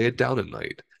do I lay it down at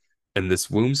night? And this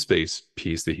womb space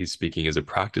piece that he's speaking is a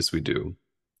practice we do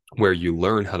where you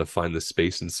learn how to find the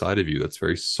space inside of you that's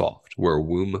very soft, where a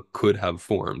womb could have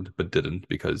formed but didn't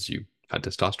because you had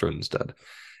testosterone instead.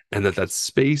 And that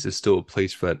space is still a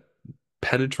place for that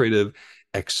penetrative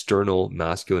external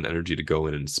masculine energy to go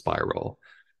in and spiral.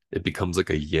 It becomes like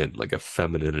a yin, like a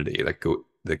femininity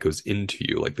that goes into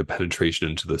you, like the penetration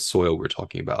into the soil we're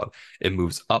talking about. It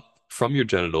moves up from your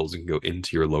genitals and go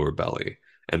into your lower belly,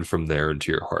 and from there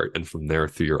into your heart, and from there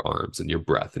through your arms and your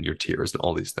breath and your tears and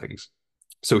all these things.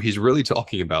 So he's really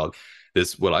talking about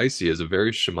this, what I see as a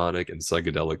very shamanic and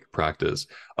psychedelic practice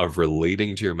of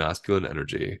relating to your masculine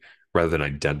energy rather than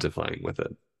identifying with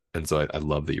it. And so I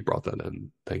love that you brought that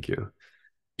in. Thank you.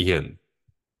 Ian,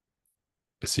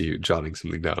 I see you jotting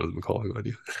something down as I'm calling on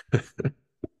you.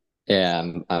 Yeah,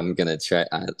 I'm gonna try.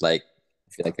 Like,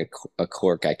 I feel like a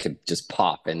cork I could just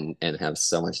pop and have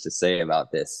so much to say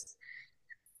about this.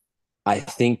 I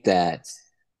think that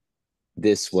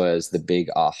this was the big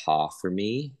aha for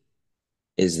me.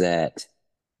 Is that,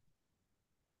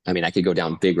 I mean, I could go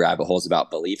down big rabbit holes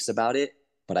about beliefs about it,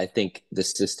 but I think the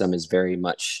system is very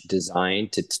much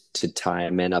designed to tie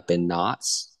men up in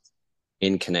knots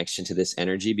in connection to this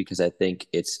energy, because I think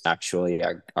it's actually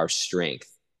our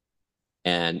strength,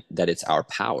 and that it's our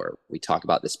power. We talk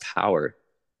about this power,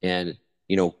 and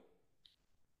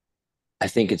I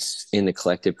think it's in the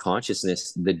collective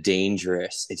consciousness,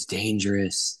 it's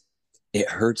dangerous, it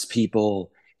hurts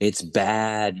people, it's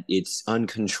bad, it's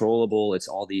uncontrollable, it's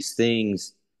all these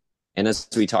things. And as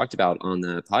we talked about on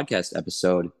the podcast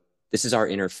episode, this is our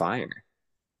inner fire.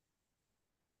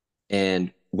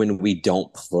 And when we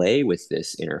don't play with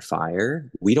this inner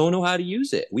fire, we don't know how to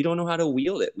use it. We don't know how to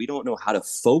wield it. We don't know how to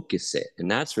focus it. And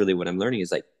that's really what I'm learning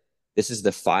is like, this is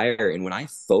the fire. And when I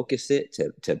focus it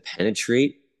to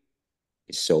penetrate,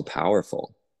 it's so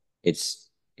powerful. It's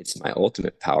my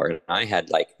ultimate power. And I had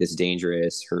like this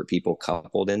dangerous hurt people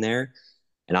coupled in there.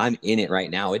 and I'm in it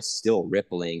right now. It's still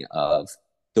rippling of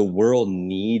the world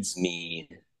needs me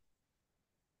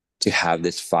to have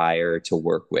this fire to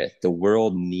work with. The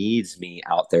world needs me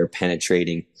out there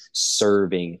penetrating,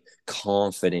 serving,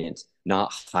 confident,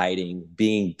 not hiding,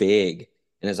 being big.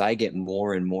 And as I get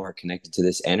more and more connected to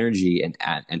this energy and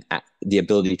the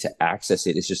ability to access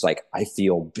it, it's just like I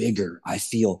feel bigger. I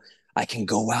feel I can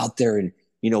go out there and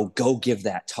go give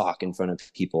that talk in front of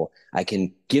people. I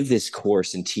can give this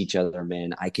course and teach other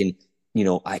men. I can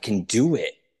do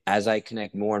it as I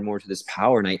connect more and more to this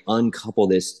power and I uncouple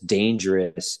this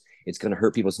dangerous, it's going to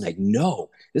hurt people. It's like, no,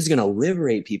 this is going to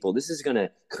liberate people. This is going to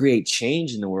create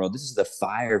change in the world. This is the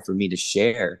fire for me to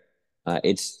share.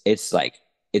 It's like,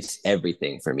 it's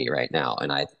everything for me right now.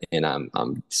 And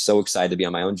I'm so excited to be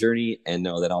on my own journey and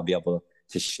know that I'll be able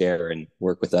to share and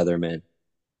work with other men.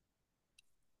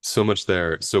 So much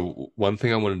there. So one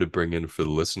thing I wanted to bring in for the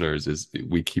listeners is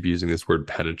we keep using this word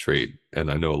penetrate, and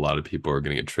I know a lot of people are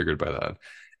going to get triggered by that.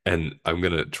 And I'm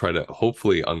going to try to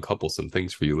hopefully uncouple some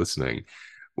things for you listening.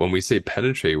 When we say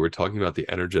penetrate, we're talking about the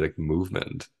energetic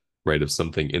movement, right, of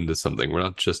something into something. We're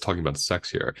not just talking about sex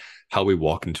here. How we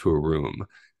walk into a room,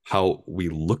 how we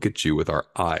look at you with our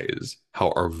eyes,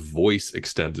 how our voice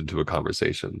extends into a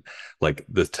conversation. Like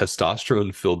the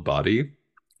testosterone-filled body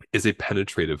is a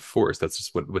penetrative force. That's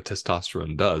just what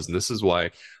testosterone does. And this is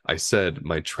why I said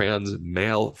my trans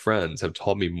male friends have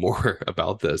told me more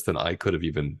about this than I could have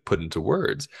even put into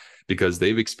words, because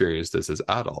they've experienced this as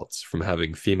adults from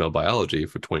having female biology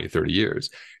for 20, 30 years.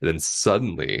 And then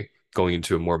suddenly going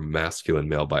into a more masculine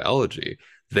male biology,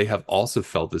 they have also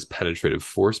felt this penetrative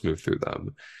force move through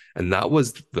them. And that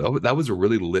was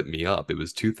really lit me up. It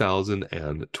was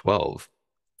 2012.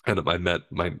 And I met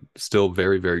my still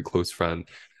very, very close friend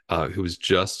who was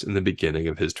just in the beginning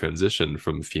of his transition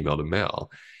from female to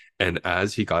male. And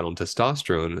as he got on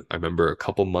testosterone, I remember a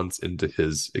couple months into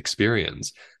his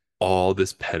experience, all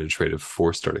this penetrative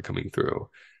force started coming through.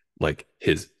 Like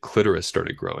his clitoris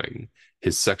started growing,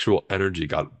 his sexual energy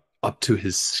got up to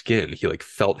his skin. He like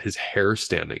felt his hair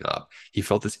standing up. He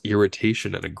felt this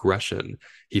irritation and aggression.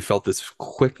 He felt this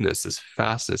quickness, this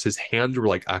fastness. His hands were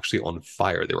like actually on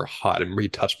fire. They were hot. I remember he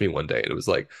touched me one day and it was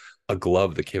like a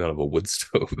glove that came out of a wood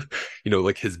stove.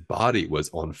 Like his body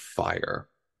was on fire.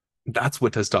 That's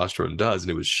what testosterone does.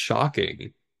 And it was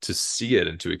shocking to see it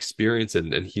and to experience it.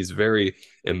 And he's very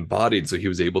embodied. So he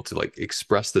was able to like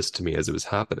express this to me as it was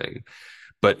happening.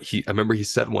 But I remember he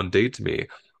said one day to me,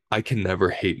 I can never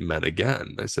hate men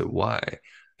again. I said, why?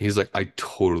 He's like, I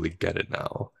totally get it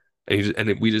now.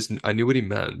 I knew what he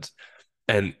meant.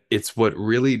 And it's what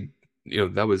really,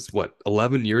 that was what,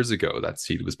 11 years ago that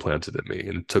seed was planted in me.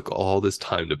 And it took all this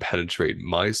time to penetrate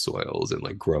my soils and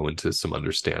like grow into some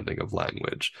understanding of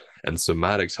language. And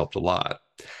somatics helped a lot.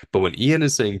 But when Ian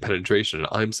is saying penetration and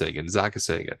I'm saying it and Zach is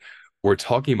saying it, we're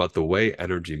talking about the way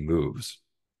energy moves.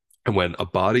 And when a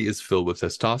body is filled with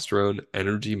testosterone,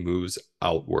 energy moves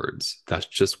outwards. That's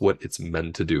just what it's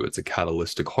meant to do. It's a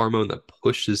catalytic hormone that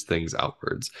pushes things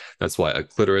outwards. That's why a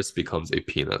clitoris becomes a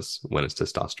penis when it's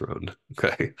testosterone.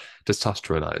 Okay.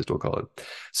 Testosteronized, we'll call it.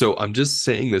 So I'm just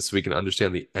saying this so we can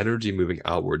understand the energy moving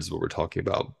outwards is what we're talking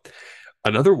about.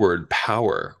 Another word,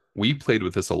 power. We played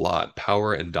with this a lot,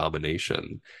 power and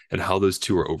domination, and how those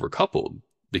two are overcoupled.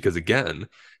 Because again,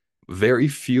 very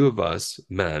few of us,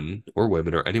 men or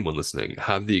women or anyone listening,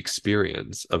 have the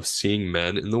experience of seeing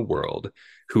men in the world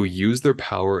who use their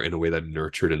power in a way that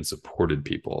nurtured and supported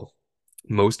people.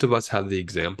 Most of us have the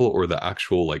example or the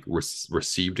actual like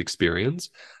received experience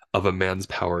of a man's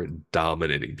power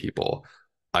dominating people,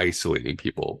 isolating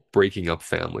people, breaking up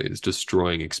families,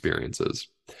 destroying experiences.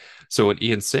 So when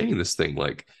Ian's saying this thing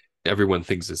like, everyone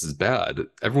thinks this is bad.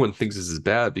 Everyone thinks this is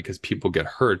bad because people get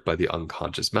hurt by the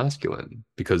unconscious masculine,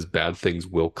 because bad things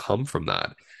will come from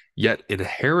that. Yet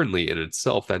inherently in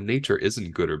itself, that nature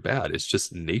isn't good or bad. It's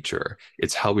just nature.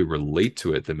 It's how we relate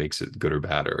to it that makes it good or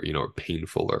bad or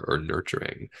painful or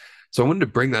nurturing. So I wanted to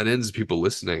bring that in so people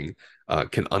listening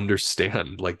can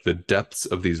understand like the depths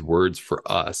of these words for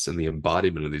us and the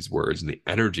embodiment of these words and the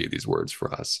energy of these words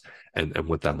for us and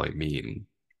what that might mean.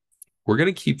 We're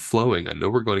going to keep flowing. I know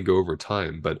we're going to go over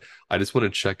time, but I just want to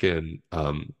check in.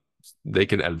 They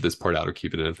can edit this part out or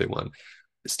keep it in if they want.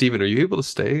 Stephen, are you able to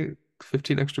stay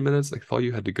 15 extra minutes? I thought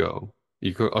you had to go.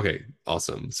 You go. Okay,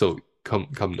 awesome. So come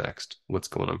next. What's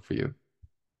going on for you?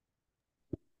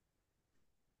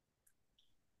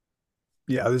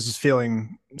 Yeah, this is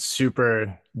feeling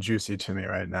super juicy to me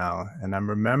right now. And I'm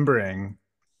remembering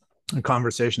a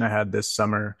conversation I had this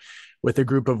summer with a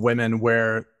group of women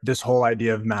where this whole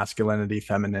idea of masculinity,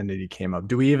 femininity came up.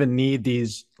 Do we even need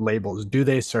these labels? Do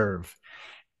they serve?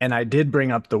 And I did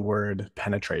bring up the word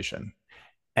penetration.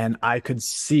 And I could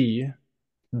see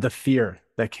the fear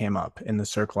that came up in the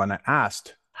circle. And I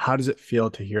asked, how does it feel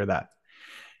to hear that?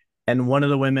 And one of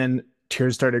the women,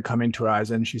 tears started coming to her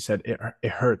eyes, and she said, it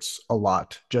hurts a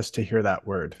lot just to hear that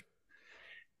word.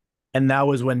 And that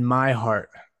was when my heart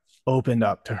opened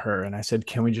up to her. And I said,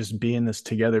 can we just be in this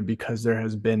together? Because there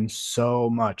has been so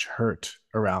much hurt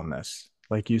around this.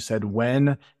 Like you said,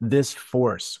 when this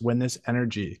force, when this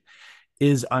energy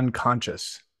is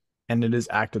unconscious and it is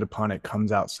acted upon, it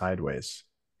comes out sideways.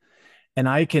 And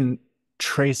I can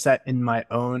trace that in my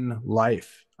own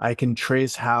life. I can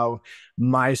trace how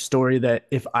my story, that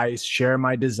if I share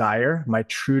my desire, my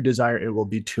true desire, it will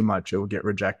be too much, it will get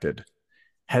rejected,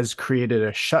 has created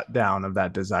a shutdown of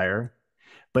that desire.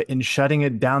 But in shutting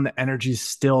it down, the energy's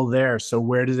still there. So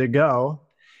where does it go?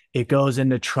 It goes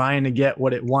into trying to get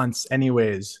what it wants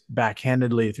anyways,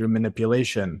 backhandedly through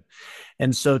manipulation.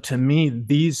 And so to me,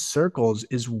 these circles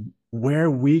is where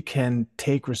we can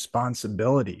take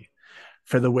responsibility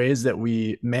for the ways that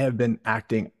we may have been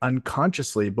acting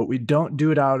unconsciously, but we don't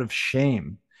do it out of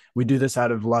shame. We do this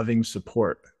out of loving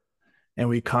support. And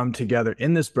we come together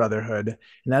in this brotherhood.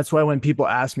 And that's why when people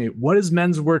ask me, what is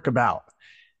men's work about?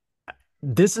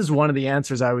 This is one of the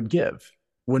answers I would give.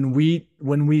 When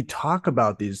we talk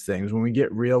about these things, when we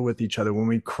get real with each other, when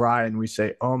we cry and we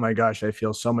say, oh my gosh, I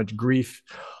feel so much grief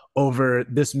over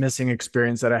this missing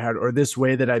experience that I had, or this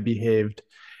way that I behaved,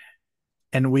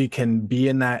 and we can be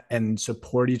in that and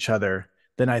support each other,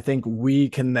 then I think we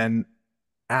can then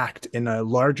act in a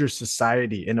larger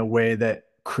society in a way that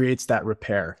creates that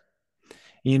repair.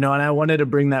 And I wanted to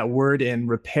bring that word in,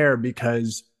 repair,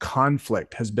 because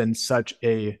conflict has been such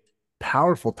a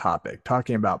powerful topic,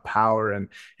 talking about power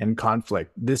and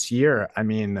conflict this year. I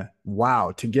mean,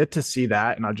 wow, to get to see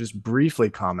that, and I'll just briefly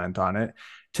comment on it,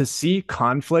 to see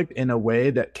conflict in a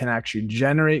way that can actually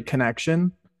generate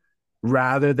connection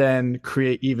rather than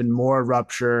create even more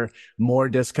rupture, more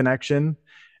disconnection,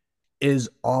 is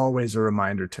always a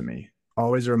reminder to me,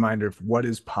 always a reminder of what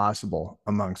is possible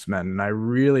amongst men. And I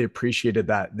really appreciated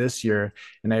that this year.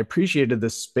 And I appreciated the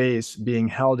space being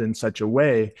held in such a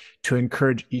way to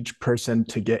encourage each person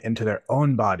to get into their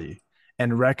own body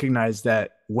and recognize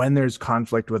that when there's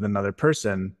conflict with another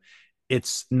person,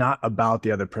 it's not about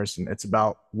the other person. It's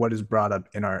about what is brought up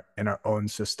in our own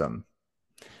system.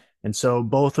 And so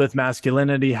both with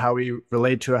masculinity, how we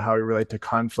relate to it, how we relate to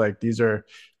conflict, these are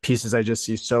pieces I just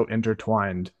see so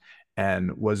intertwined,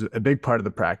 and was a big part of the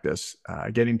practice,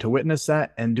 getting to witness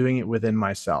that and doing it within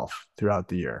myself throughout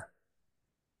the year.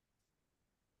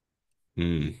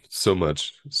 So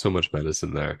much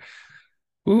medicine there.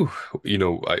 Ooh,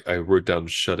 I wrote down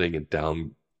shutting it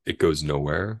down, it goes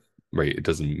nowhere, right? It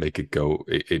doesn't make it go,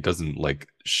 it doesn't like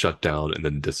shut down and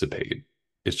then dissipate.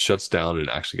 It shuts down and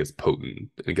actually gets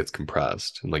potent and it gets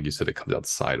compressed. And like you said, it comes out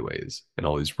sideways in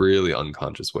all these really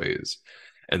unconscious ways.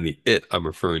 And the it I'm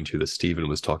referring to that Stephen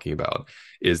was talking about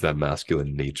is that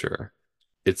masculine nature.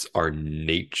 It's our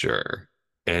nature.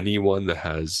 Anyone that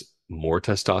has more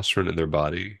testosterone in their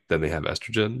body than they have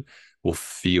estrogen will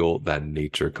feel that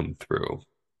nature come through.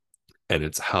 And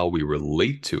it's how we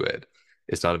relate to it.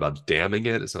 It's not about damning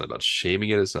it. It's not about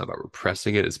shaming it. It's not about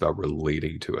repressing it. It's about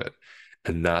relating to it.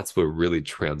 And that's what really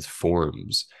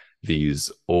transforms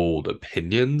these old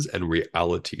opinions and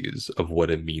realities of what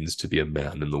it means to be a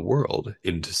man in the world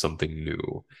into something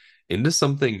new, into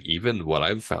something, even what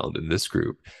I've found in this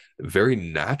group, very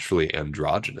naturally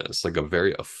androgynous, like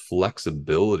a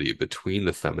flexibility between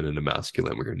the feminine and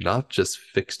masculine, where you're not just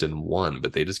fixed in one,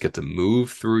 but they just get to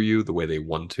move through you the way they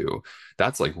want to.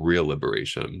 That's like real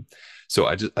liberation. So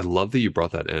I love that you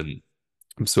brought that in.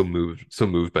 I'm so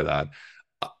moved by that.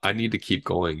 I need to keep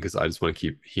going because I just want to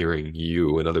keep hearing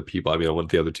you and other people. I mean, I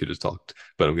want the other two to talk,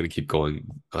 but I'm going to keep going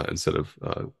instead of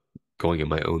going in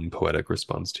my own poetic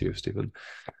response to you, Stephen.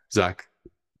 Zach,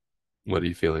 what are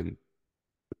you feeling?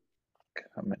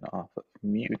 Coming off of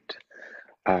mute.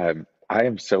 I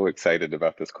am so excited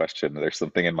about this question. There's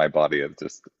something in my body that's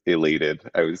just elated.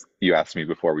 You asked me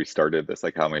before we started this,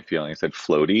 like, how am I feeling? I said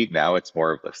floaty. Now it's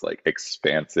more of this like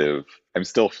expansive, I'm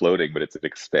still floating, but it's an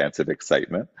expansive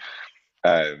excitement.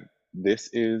 This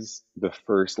is the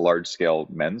first large scale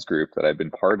men's group that I've been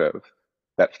part of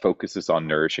that focuses on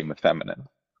nourishing the feminine.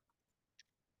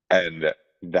 And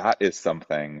that is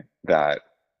something that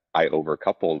I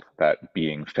overcoupled, that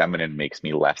being feminine makes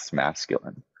me less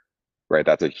masculine, right?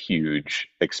 That's a huge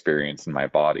experience in my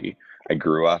body. I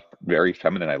grew up very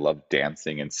feminine. I loved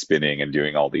dancing and spinning and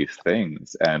doing all these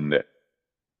things. And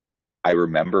I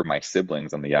remember my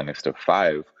siblings, I'm the youngest of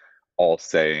five, all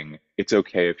saying, it's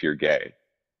okay if you're gay.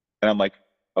 And I'm like,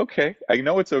 okay, I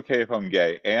know it's okay if I'm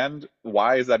gay. And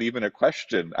why is that even a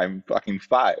question? I'm fucking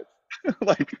five.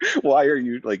 Like, why are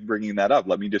you like bringing that up?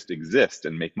 Let me just exist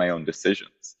and make my own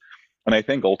decisions. And I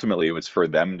think ultimately it was for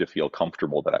them to feel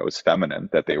comfortable that I was feminine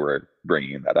that they were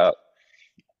bringing that up.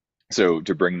 So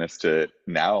to bring this to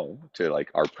now, to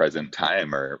like our present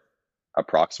time, or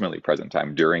approximately present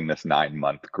time, during this 9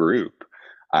 month group,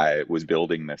 I was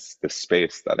building this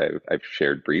space that I've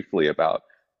shared briefly about.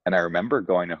 And I remember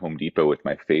going to Home Depot with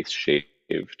my face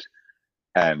shaved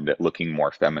and looking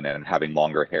more feminine and having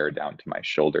longer hair down to my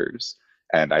shoulders.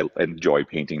 And I enjoy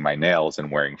painting my nails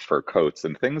and wearing fur coats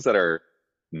and things that are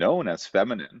known as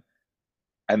feminine.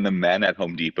 And the men at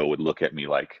Home Depot would look at me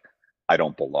like I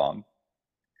don't belong.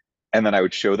 And then I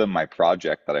would show them my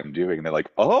project that I'm doing. And they're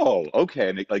like, oh, okay.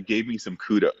 And it like gave me some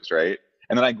kudos, right?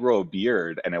 And then I grow a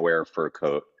beard and I wear a fur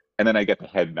coat. And then I get the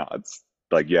head nods.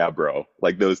 Like, yeah, bro.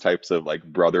 Like those types of like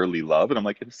brotherly love. And I'm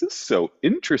like, this is so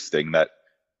interesting that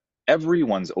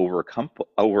everyone's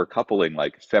overcoupling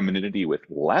like femininity with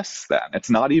less than. It's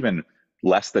not even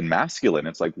less than masculine.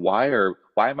 It's like, why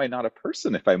am I not a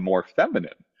person if I'm more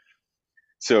feminine?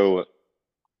 So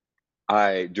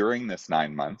I, during this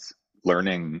 9 months,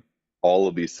 learning all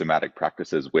of these somatic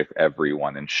practices with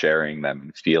everyone and sharing them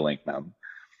and feeling them,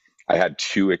 I had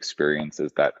two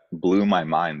experiences that blew my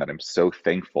mind that I'm so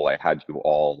thankful I had you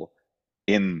all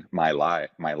in my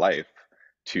life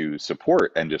to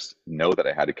support and just know that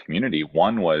I had a community.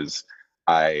 One was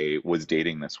I was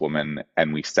dating this woman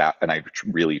and we sat, and I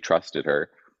really trusted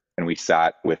her, and we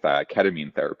sat with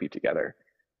ketamine therapy together.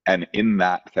 And in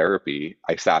that therapy,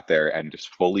 I sat there and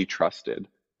just fully trusted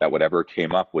that whatever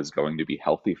came up was going to be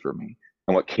healthy for me.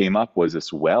 And what came up was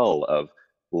this well of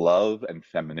love and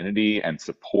femininity and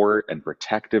support and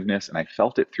protectiveness. And I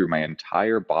felt it through my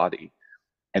entire body.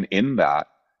 And in that,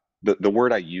 the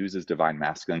word I use is divine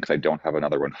masculine because I don't have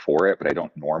another one for it, but I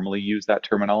don't normally use that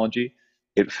terminology.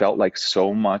 It felt like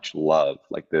so much love,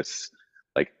 like this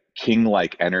like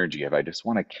king-like energy of I just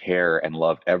want to care and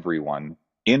love everyone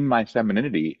in my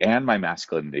femininity and my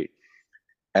masculinity.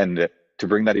 And to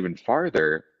bring that even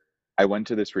farther, I went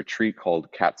to this retreat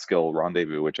called Catskill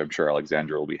Rendezvous, which I'm sure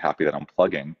Alexandra will be happy that I'm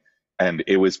plugging. And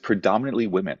it was predominantly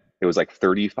women. It was like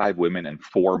 35 women and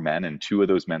 4 men, and 2 of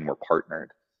those men were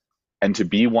partnered. And to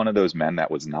be one of those men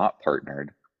that was not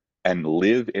partnered and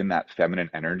live in that feminine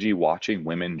energy, watching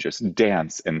women just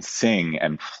dance and sing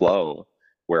and flow,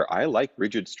 where I like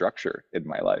rigid structure in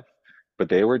my life, but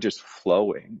they were just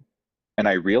flowing. And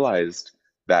I realized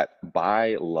that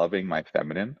by loving my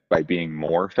feminine, by being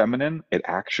more feminine, it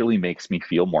actually makes me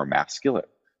feel more masculine.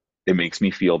 It makes me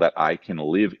feel that I can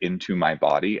live into my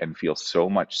body and feel so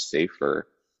much safer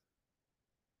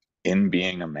in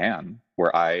being a man,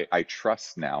 where I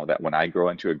trust now that when I grow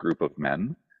into a group of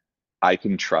men, I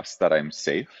can trust that I'm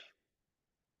safe.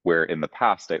 Where in the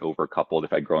past I overcoupled,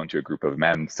 if I grow into a group of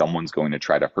men, someone's going to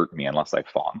try to hurt me unless I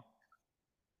fawn.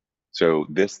 So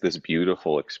this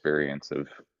beautiful experience of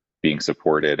being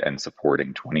supported and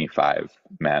supporting 25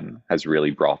 men has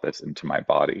really brought this into my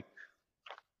body.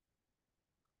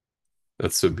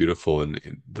 That's so beautiful.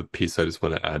 And the piece I just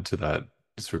want to add to that,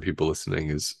 just for people listening,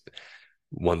 is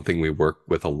one thing we work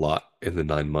with a lot in the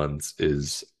 9 months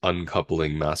is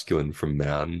uncoupling masculine from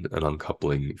man and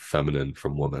uncoupling feminine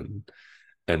from woman,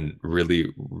 and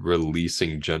really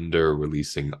releasing gender,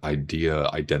 releasing idea,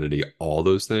 identity, all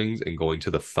those things, and going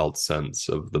to the felt sense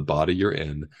of the body you're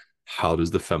in. How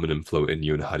does the feminine flow in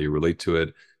you and how do you relate to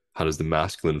it? How does the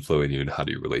masculine flow in you and how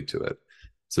do you relate to it?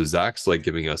 So Zach's like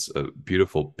giving us a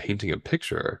beautiful painting a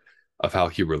picture of how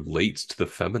he relates to the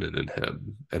feminine in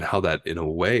him, and how that in a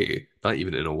way, not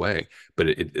even in a way, but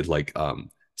it like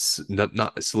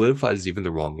not solidifies is even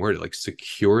the wrong word. It like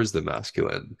secures the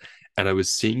masculine. And I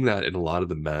was seeing that in a lot of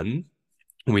the men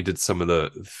when we did some of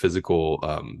the physical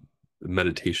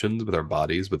meditations with our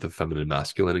bodies, with the feminine and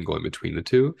masculine and going between the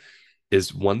two,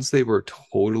 is once they were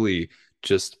totally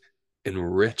just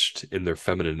enriched in their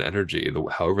feminine energy,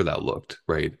 however that looked,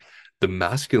 right? The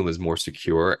masculine was more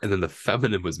secure, and then the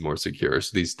feminine was more secure.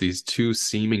 So these two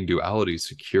seeming dualities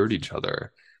secured each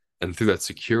other, and through that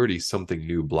security, something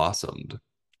new blossomed.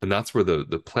 And that's where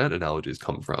the plant analogies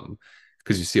come from,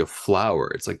 because you see a flower,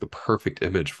 it's like the perfect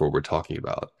image for what we're talking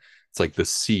about. It's like the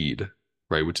seed,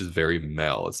 right, which is very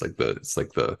male. It's like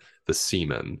the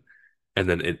semen, and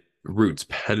then it roots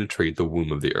penetrate the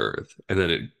womb of the earth, and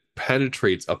then it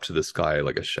penetrates up to the sky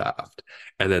like a shaft,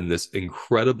 and then this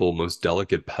incredible most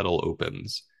delicate petal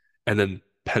opens, and then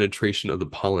penetration of the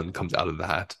pollen comes out of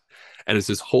that, and it's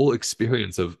this whole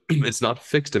experience of it's not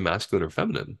fixed in masculine or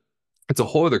feminine. It's a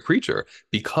whole other creature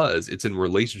because it's in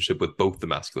relationship with both the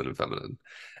masculine and feminine.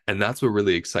 And that's what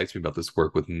really excites me about this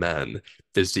work with men,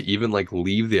 is to even like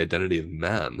leave the identity of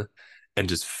men and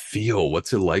just feel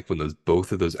what's it like when those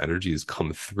both of those energies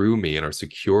come through me and are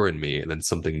secure in me, and then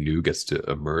something new gets to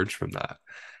emerge from that.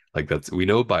 Like that's, we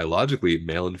know biologically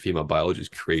male and female biologies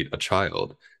create a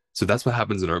child. So that's what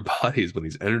happens in our bodies when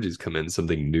these energies come in,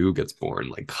 something new gets born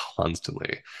like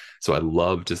constantly. So I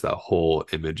love just that whole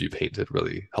image you painted,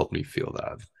 really helped me feel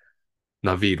that.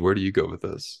 Naveed, where do you go with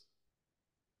this?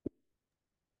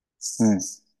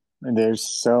 There's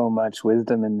so much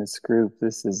wisdom in this group.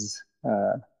 This is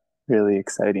really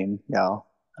exciting, y'all.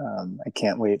 I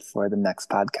can't wait for the next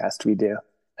podcast we do.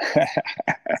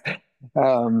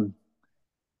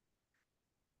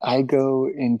 I go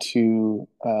into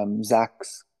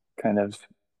Zach's kind of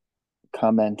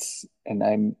comments, and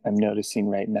I'm noticing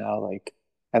right now, like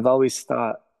I've always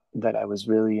thought that I was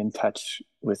really in touch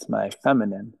with my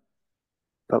feminine,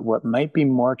 but what might be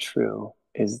more true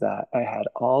is that I had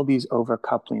all these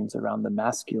overcouplings around the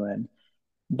masculine,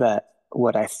 that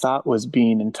what I thought was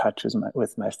being in touch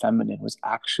with my feminine was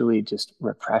actually just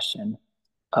repression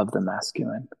of the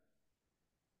masculine.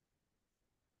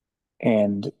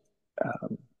 And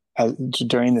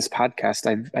during this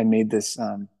podcast, I made this.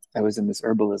 I was in this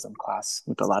herbalism class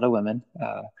with a lot of women.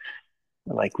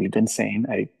 Like we've been saying,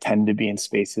 I tend to be in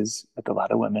spaces with a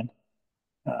lot of women,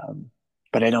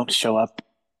 but I don't show up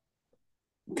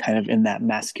kind of in that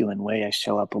masculine way. I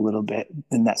show up a little bit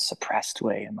in that suppressed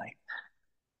way, and like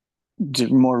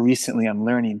more recently, I'm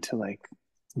learning to like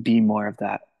be more of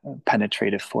that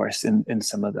penetrative force in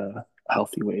some of the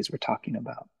healthy ways we're talking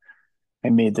about. I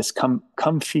made this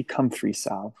comfrey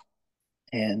salve,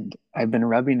 and I've been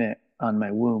rubbing it on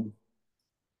my womb.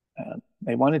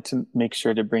 I wanted to make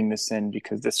sure to bring this in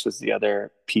because this was the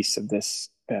other piece of this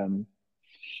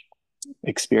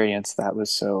experience that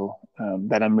was so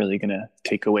that I'm really gonna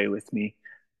take away with me.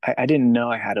 I didn't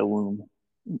know I had a womb,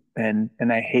 and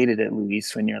I hated it,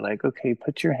 Luis, when you're like, okay,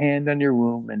 put your hand on your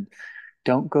womb and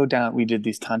don't go down. We did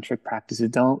these tantric practices.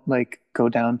 Don't like go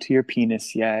down to your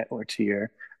penis yet, or to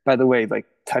your, by the way, like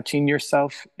touching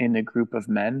yourself in a group of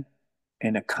men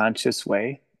in a conscious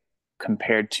way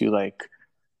compared to like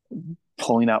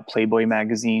pulling out Playboy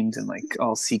magazines and like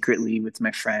all secretly with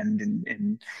my friend,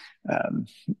 and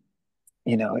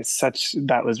you know, it's such,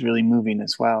 that was really moving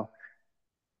as well.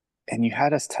 And you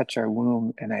had us touch our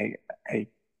womb, and I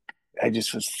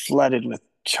just was flooded with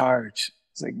charge.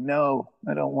 It's like, no,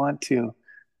 I don't want to.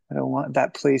 I don't want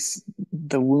that place,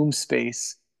 the womb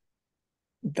space.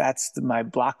 That's my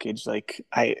blockage. Like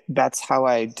that's how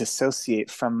I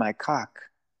dissociate from my cock,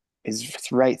 is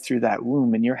right through that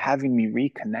womb. And you're having me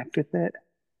reconnect with it.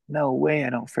 No way.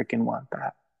 I don't freaking want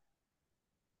that.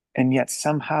 And yet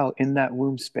somehow in that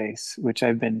womb space, which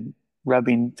I've been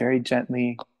rubbing very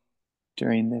gently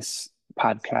during this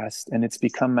podcast, and it's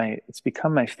become my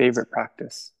favorite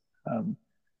practice.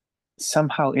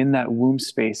 Somehow in that womb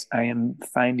space, I am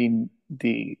finding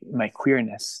my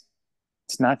queerness.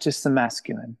 It's not just the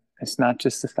masculine. It's not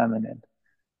just the feminine.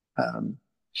 I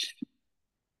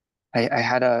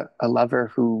had a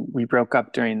lover who we broke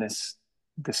up during this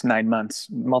 9 months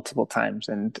multiple times,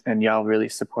 and y'all really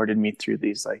supported me through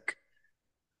these like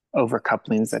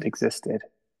overcouplings that existed.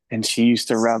 And she used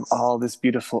to rub all this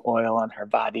beautiful oil on her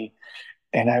body,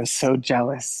 and I was so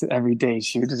jealous. Every day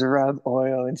she would just rub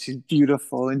oil, and she's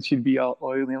beautiful, and she'd be all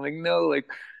oily. I'm like, no,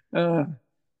 like, and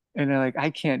they're like, I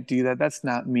can't do that. That's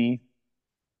not me.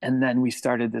 And then we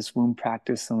started this womb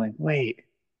practice. I'm like, wait,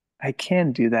 I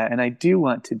can do that, and I do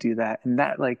want to do that, and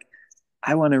that, like,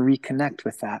 I want to reconnect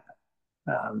with that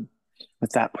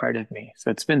part of me.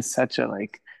 So it's been such a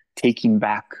like taking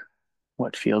back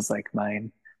what feels like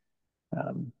mine.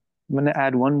 I'm going to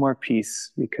add one more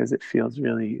piece because it feels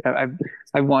really. I've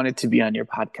wanted to be on your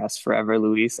podcast forever,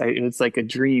 Luis. It's like a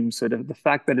dream. So the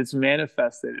fact that it's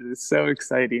manifested is so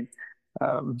exciting.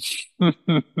 I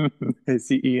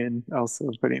see Ian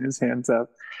also putting his hands up.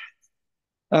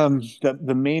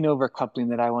 The main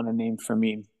overcoupling that I want to name for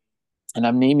me, and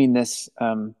I'm naming this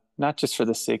not just for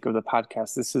the sake of the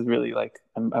podcast. This is really like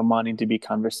I'm wanting to be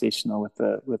conversational with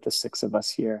the six of us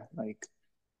here. Like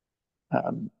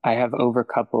I have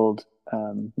overcoupled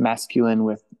masculine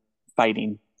with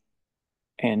fighting,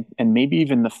 and maybe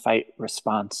even the fight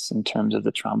response in terms of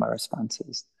the trauma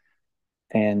responses.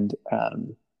 And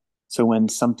so when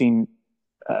something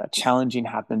challenging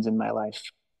happens in my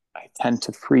life, I tend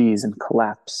to freeze and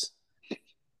collapse.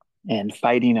 And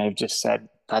fighting, I've just said,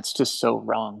 that's just so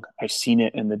wrong. I've seen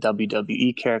it in the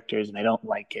WWE characters and I don't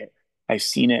like it. I've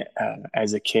seen it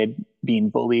as a kid being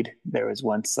bullied. There was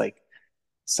once like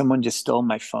someone just stole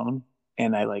my phone,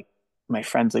 and my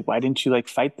friend's like, why didn't you like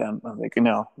fight them? I'm like,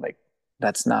 no, like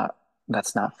that's not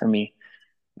for me.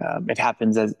 It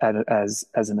happens as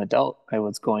an adult. I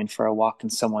was going for a walk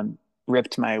and someone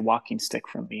ripped my walking stick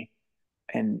from me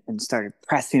and started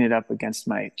pressing it up against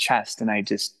my chest, and I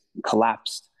just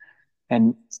collapsed.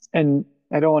 And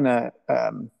I don't want to.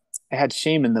 I had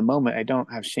shame in the moment. I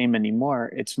don't have shame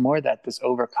anymore. It's more that this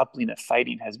overcoupling of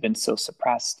fighting has been so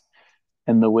suppressed,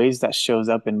 and the ways that shows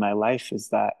up in my life is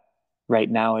that right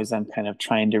now, as I'm kind of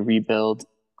trying to rebuild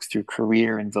through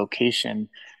career and vocation,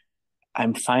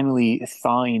 I'm finally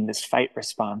thawing this fight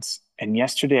response. And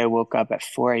yesterday I woke up at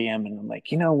 4 a.m. and I'm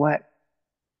like, you know what?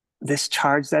 This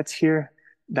charge that's here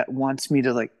that wants me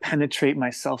to like penetrate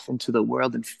myself into the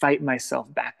world and fight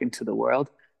myself back into the world,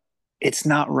 it's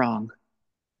not wrong.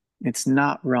 It's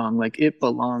not wrong. Like it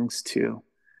belongs to.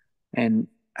 And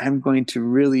I'm going to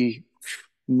really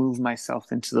move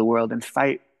myself into the world and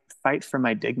fight for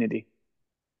my dignity.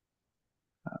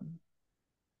 Um,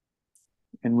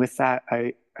 and with that,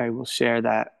 I will share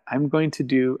that I'm going to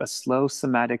do a slow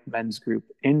somatic men's group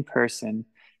in person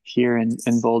here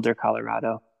in Boulder,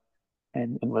 Colorado,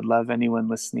 and would love anyone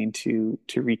listening to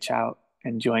reach out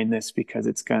and join this because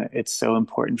it's so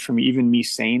important for me. Even me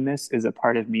saying this is a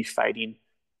part of me fighting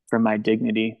for my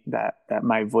dignity, that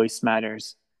my voice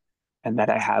matters and that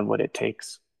I have what it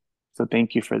takes. So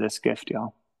thank you for this gift,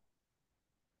 y'all.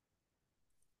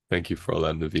 Thank you for all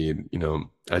that, Naveed. You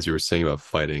know, as you were saying about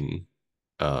fighting,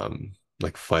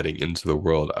 like fighting into the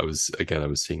world, I was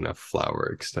seeing that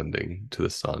flower extending to the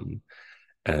sun.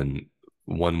 And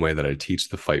one way that I teach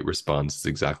the fight response is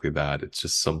exactly that. It's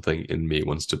just something in me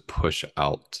wants to push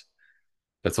out.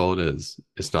 That's all it is.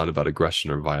 It's not about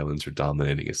aggression or violence or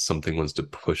dominating. It's something wants to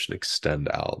push and extend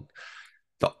out.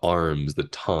 The arms, the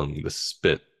tongue, the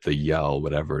spit, the yell,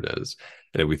 whatever it is.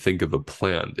 And if we think of a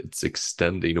plant, it's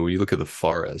extending. You know, when you look at the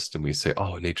forest and we say,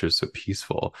 oh, nature is so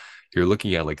peaceful, you're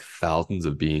looking at like thousands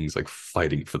of beings like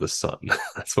fighting for the sun.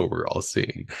 That's what we're all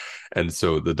seeing. And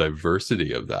so the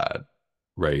diversity of that,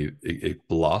 right, it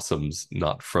blossoms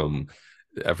not from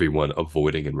everyone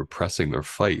avoiding and repressing their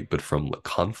fight, but from like,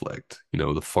 conflict. You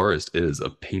know, the forest is a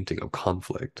painting of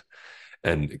conflict,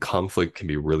 and conflict can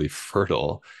be really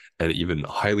fertile and even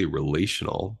highly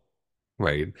relational,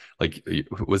 right? Like,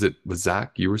 was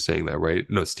Zach, you were saying that, right?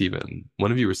 No, Stephen,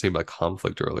 one of you were saying about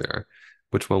conflict earlier.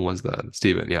 Which one was that?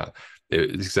 Stephen, yeah.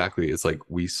 Exactly. It's like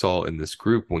we saw in this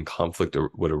group when conflict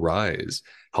would arise,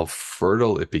 how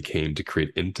fertile it became to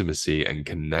create intimacy and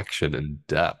connection and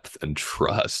depth and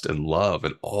trust and love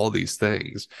and all these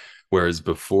things. Whereas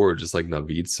before, just like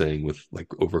Naveed saying, with like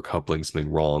overcoupling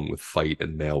something wrong with fight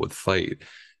and male with fight,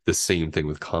 the same thing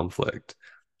with conflict.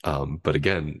 But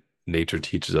again, nature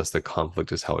teaches us that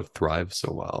conflict is how it thrives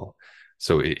so well.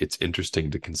 So it's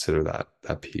interesting to consider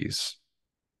that piece.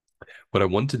 What I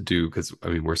want to do, because I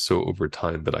mean we're so over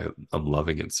time, but I'm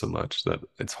loving it so much that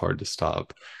it's hard to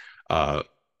stop. Uh,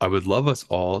 I would love us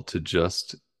all to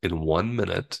just in 1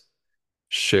 minute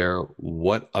share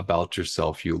what about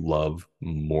yourself you love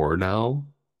more now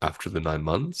after the 9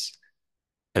 months,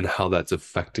 and how that's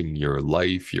affecting your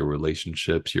life, your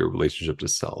relationships, your relationship to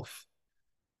self.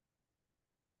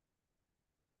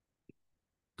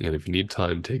 And if you need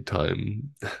time, take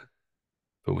time.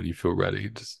 But when you feel ready,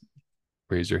 just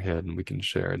raise your hand and we can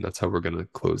share. And that's how we're going to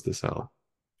close this out.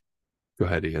 Go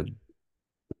ahead, Ian.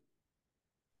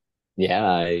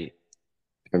 Yeah,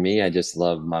 for me, I just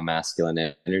love my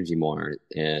masculine energy more,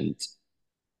 and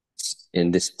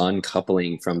this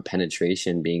uncoupling from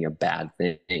penetration being a bad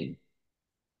thing.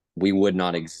 We would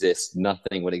not exist.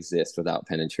 Nothing would exist without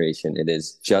penetration. It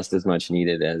is just as much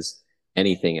needed as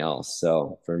anything else.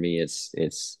 So for me,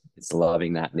 it's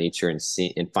loving that nature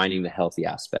and finding the healthy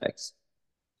aspects.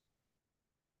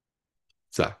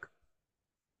 Zach.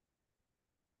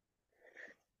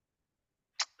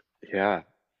 Yeah,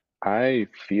 I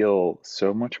feel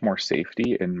so much more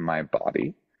safety in my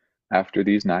body after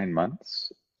these 9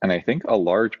 months. And I think a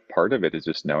large part of it is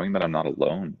just knowing that I'm not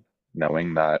alone,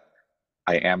 knowing that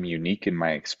I am unique in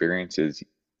my experiences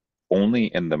only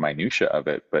in the minutia of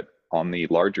it, but on the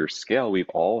larger scale, we've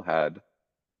all had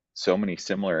so many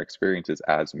similar experiences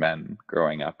as men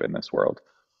growing up in this world.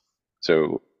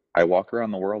 So I walk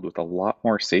around the world with a lot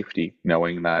more safety,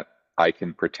 knowing that I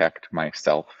can protect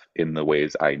myself in the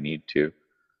ways I need to.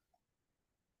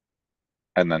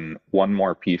 And then one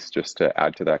more piece just to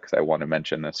add to that, because I want to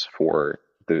mention this for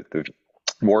the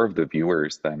more of the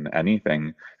viewers than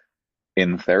anything.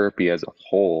 In therapy as a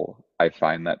whole, I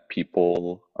find that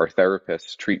people or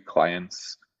therapists treat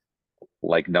clients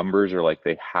like numbers, or like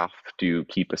they have to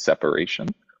keep a separation.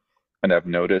 And I've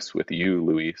noticed with you,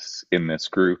 Luis, in this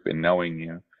group, in knowing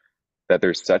you, that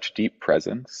there's such deep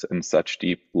presence and such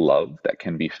deep love that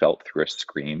can be felt through a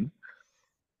screen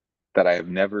that I have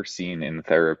never seen in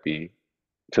therapy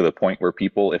to the point where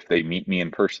people, if they meet me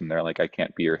in person, they're like, I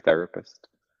can't be your therapist.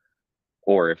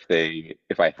 Or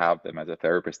if I have them as a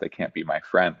therapist, they can't be my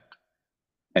friend.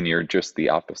 And you're just the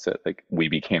opposite. Like, we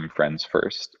became friends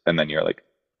first, and then you're like,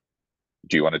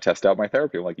 do you want to test out my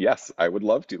therapy? I'm like, yes, I would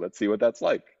love to. Let's see what that's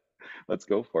like. Let's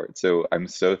go for it. So I'm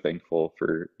so thankful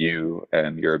for you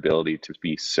and your ability to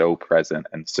be so present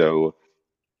and so,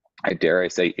 I dare I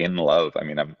say, in love. I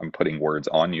mean, I'm putting words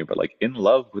on you, but like in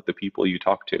love with the people you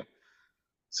talk to.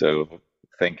 So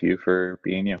thank you for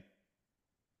being you.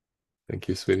 Thank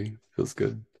you, sweetie. Feels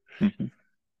good. Mhm.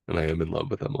 And I am in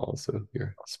love with them all, so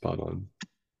you're spot on.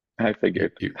 I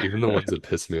figured. Even the ones that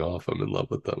piss me off, I'm in love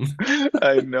with them.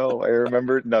 I know. I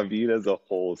remember Naveed as a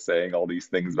whole saying all these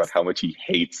things about how much he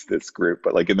hates this group,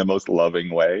 but like in the most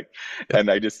loving way. And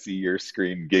I just see your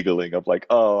screen giggling of like,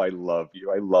 oh, I love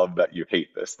you. I love that you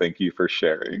hate this. Thank you for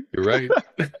sharing. You're right.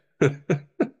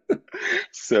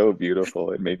 So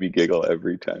beautiful. It made me giggle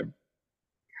every time.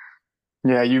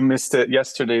 Yeah, you missed it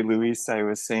yesterday, Luis. I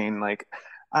was saying, like,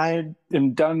 I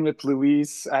am done with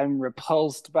Luis. I'm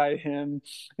repulsed by him.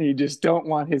 You just don't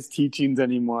want his teachings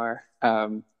anymore.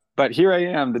 But here I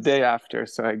am the day after,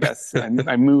 so I guess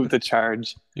I moved the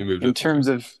charge. You moved In it terms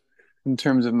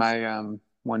of my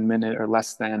 1 minute or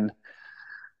less than,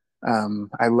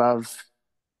 I love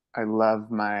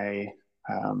my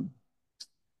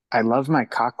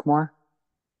cock more,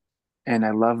 and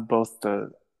I love both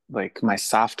the like my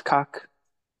soft cock,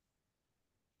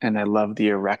 and I love the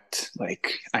erect,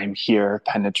 like I'm here,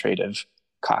 penetrative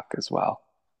cock as well.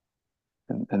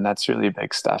 And that's really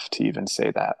big stuff to even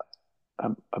say that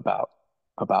about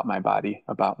my body,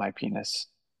 about my penis.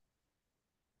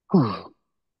 Whew.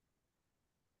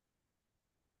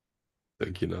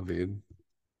 Thank you, Naveed.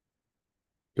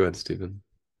 Go ahead, Stephen.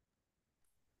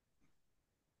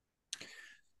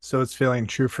 So it's feeling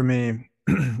true for me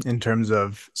in terms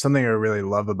of something I really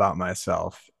love about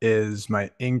myself is my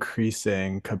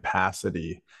increasing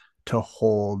capacity to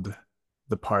hold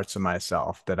the parts of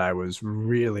myself that I was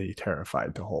really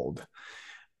terrified to hold.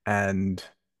 And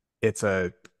it's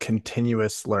a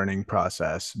continuous learning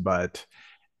process, but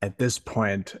at this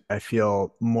point, I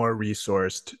feel more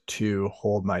resourced to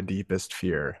hold my deepest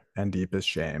fear and deepest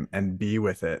shame and be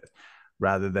with it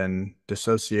rather than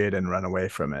dissociate and run away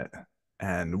from it.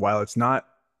 And while it's not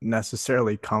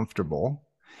necessarily comfortable,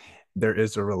 there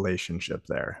is a relationship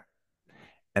there.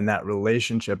 And that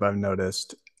relationship I've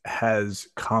noticed has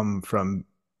come from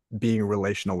being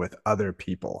relational with other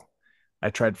people. I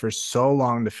tried for so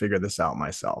long to figure this out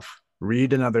myself.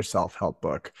 Read another self help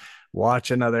book,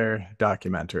 watch another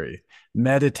documentary,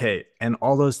 meditate, and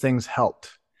all those things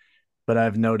helped. But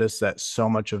I've noticed that so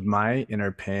much of my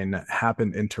inner pain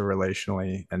happened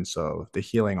interrelationally. And so the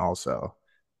healing also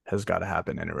has got to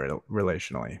happen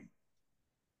interrelationally.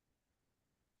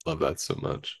 Love that so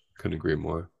much. Couldn't agree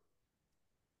more.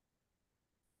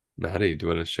 Maddie, do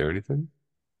you want to share anything?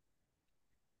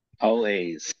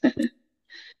 Always.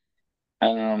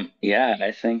 Yeah,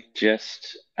 I think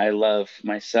just I love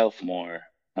myself more.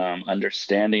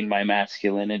 Understanding my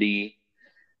masculinity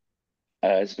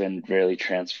has been really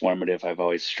transformative. I've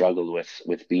always struggled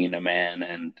with being a man,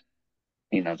 and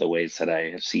the ways that I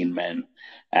have seen men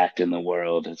act in the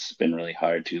world. It's been really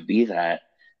hard to be that,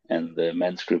 and the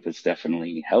men's group has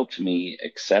definitely helped me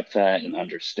accept that and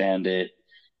understand it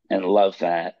and love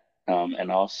that.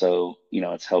 And also,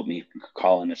 it's helped me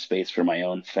call in a space for my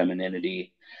own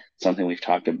femininity. Something we've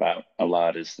talked about a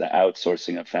lot is the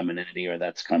outsourcing of femininity, or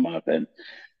that's come up, and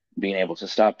being able to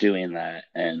stop doing that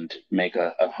and make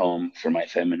a home for my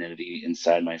femininity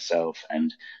inside myself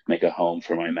and make a home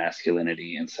for my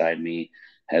masculinity inside me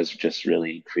has just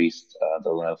really increased the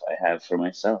love I have for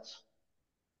myself.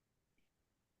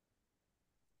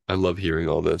 I love hearing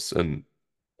all this, and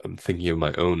I'm thinking of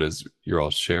my own as you're all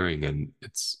sharing, and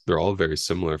they're all very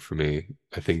similar for me.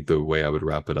 I think the way I would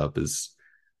wrap it up is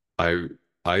I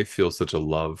I feel such a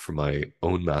love for my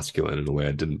own masculine in a way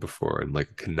I didn't before, and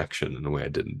like a connection in a way I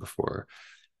didn't before.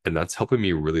 And that's helping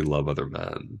me really love other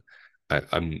men.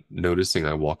 I'm noticing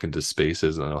I walk into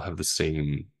spaces and I'll have the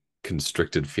same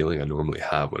constricted feeling I normally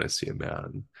have when I see a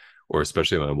man, or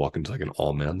especially when I walk into like an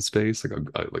all man space, like an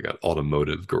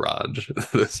automotive garage.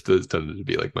 Those tended to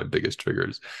be like my biggest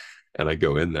triggers. And I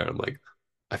go in there, I'm like,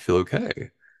 I feel okay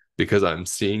because I'm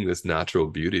seeing this natural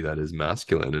beauty that is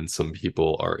masculine, and some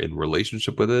people are in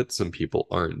relationship with it, some people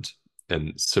aren't.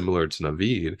 And similar to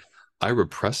Naveed, I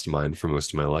repressed mine for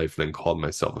most of my life and then called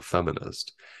myself a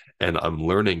feminist. And I'm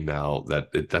learning now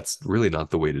that that's really not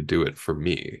the way to do it for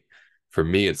me. For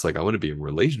me, it's like I want to be in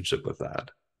relationship with that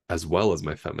as well as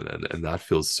my feminine, and that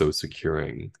feels so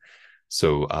securing.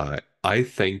 So I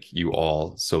thank you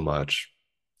all so much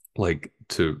like,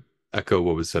 to echo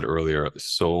what was said earlier,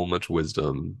 so much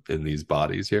wisdom in these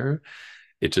bodies here.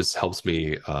 It just helps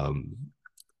me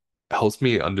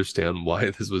understand why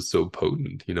this was so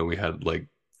potent. You know, we had like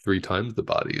 3 times the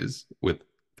bodies with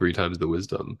 3 times the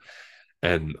wisdom.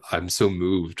 And I'm so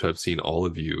moved to have seen all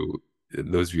of you,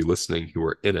 those of you listening who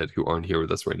are in it, who aren't here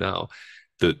with us right now,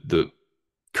 the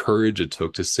courage it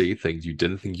took to say things you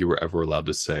didn't think you were ever allowed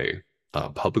to say,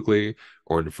 publicly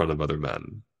or in front of other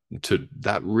men. To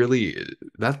that really,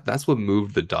 that's what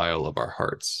moved the dial of our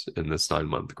hearts in this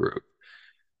 9-month group.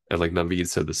 And like Naveed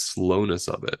said, the slowness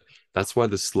of it, that's why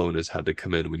the slowness had to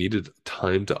come in. We needed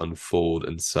time to unfold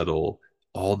and settle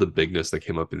all the bigness that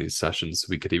came up in these sessions so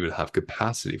we could even have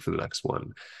capacity for the next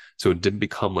one. So it didn't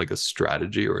become like a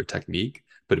strategy or a technique,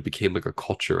 but it became like a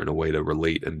culture and a way to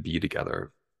relate and be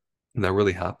together. And that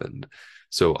really happened.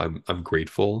 So I'm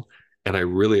grateful. And I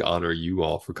really honor you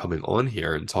all for coming on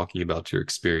here and talking about your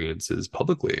experiences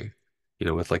publicly, you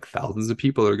know, with like thousands of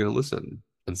people that are going to listen.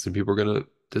 And some people are going to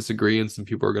disagree, and some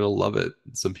people are going to love it.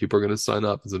 Some people are going to sign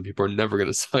up, and some people are never going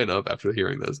to sign up after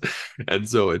hearing this. And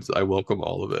so I welcome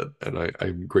all of it. And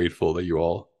I'm grateful that you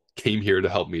all came here to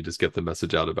help me just get the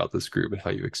message out about this group and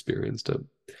how you experienced it.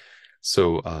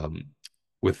 So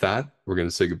with that, we're going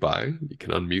to say goodbye. You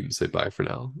can unmute and say bye for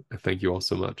now. Thank you all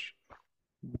so much.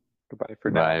 Goodbye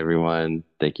for now. Bye, everyone.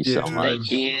 Thank you so much.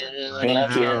 Thank you.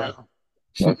 Thank you.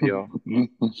 Love you.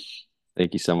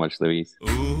 Thank you so much, Luis.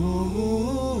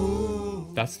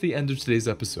 That's the end of today's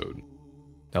episode.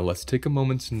 Now let's take a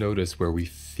moment to notice where we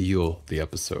feel the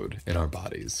episode in our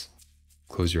bodies.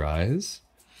 Close your eyes.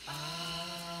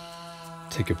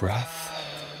 Take a breath.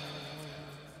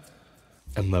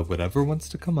 And let whatever wants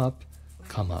to come up,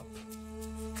 come up.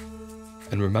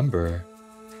 And remember,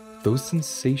 those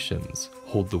sensations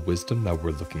hold the wisdom that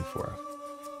we're looking for.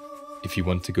 If you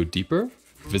want to go deeper,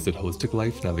 visit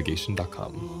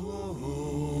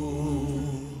holisticlifenavigation.com.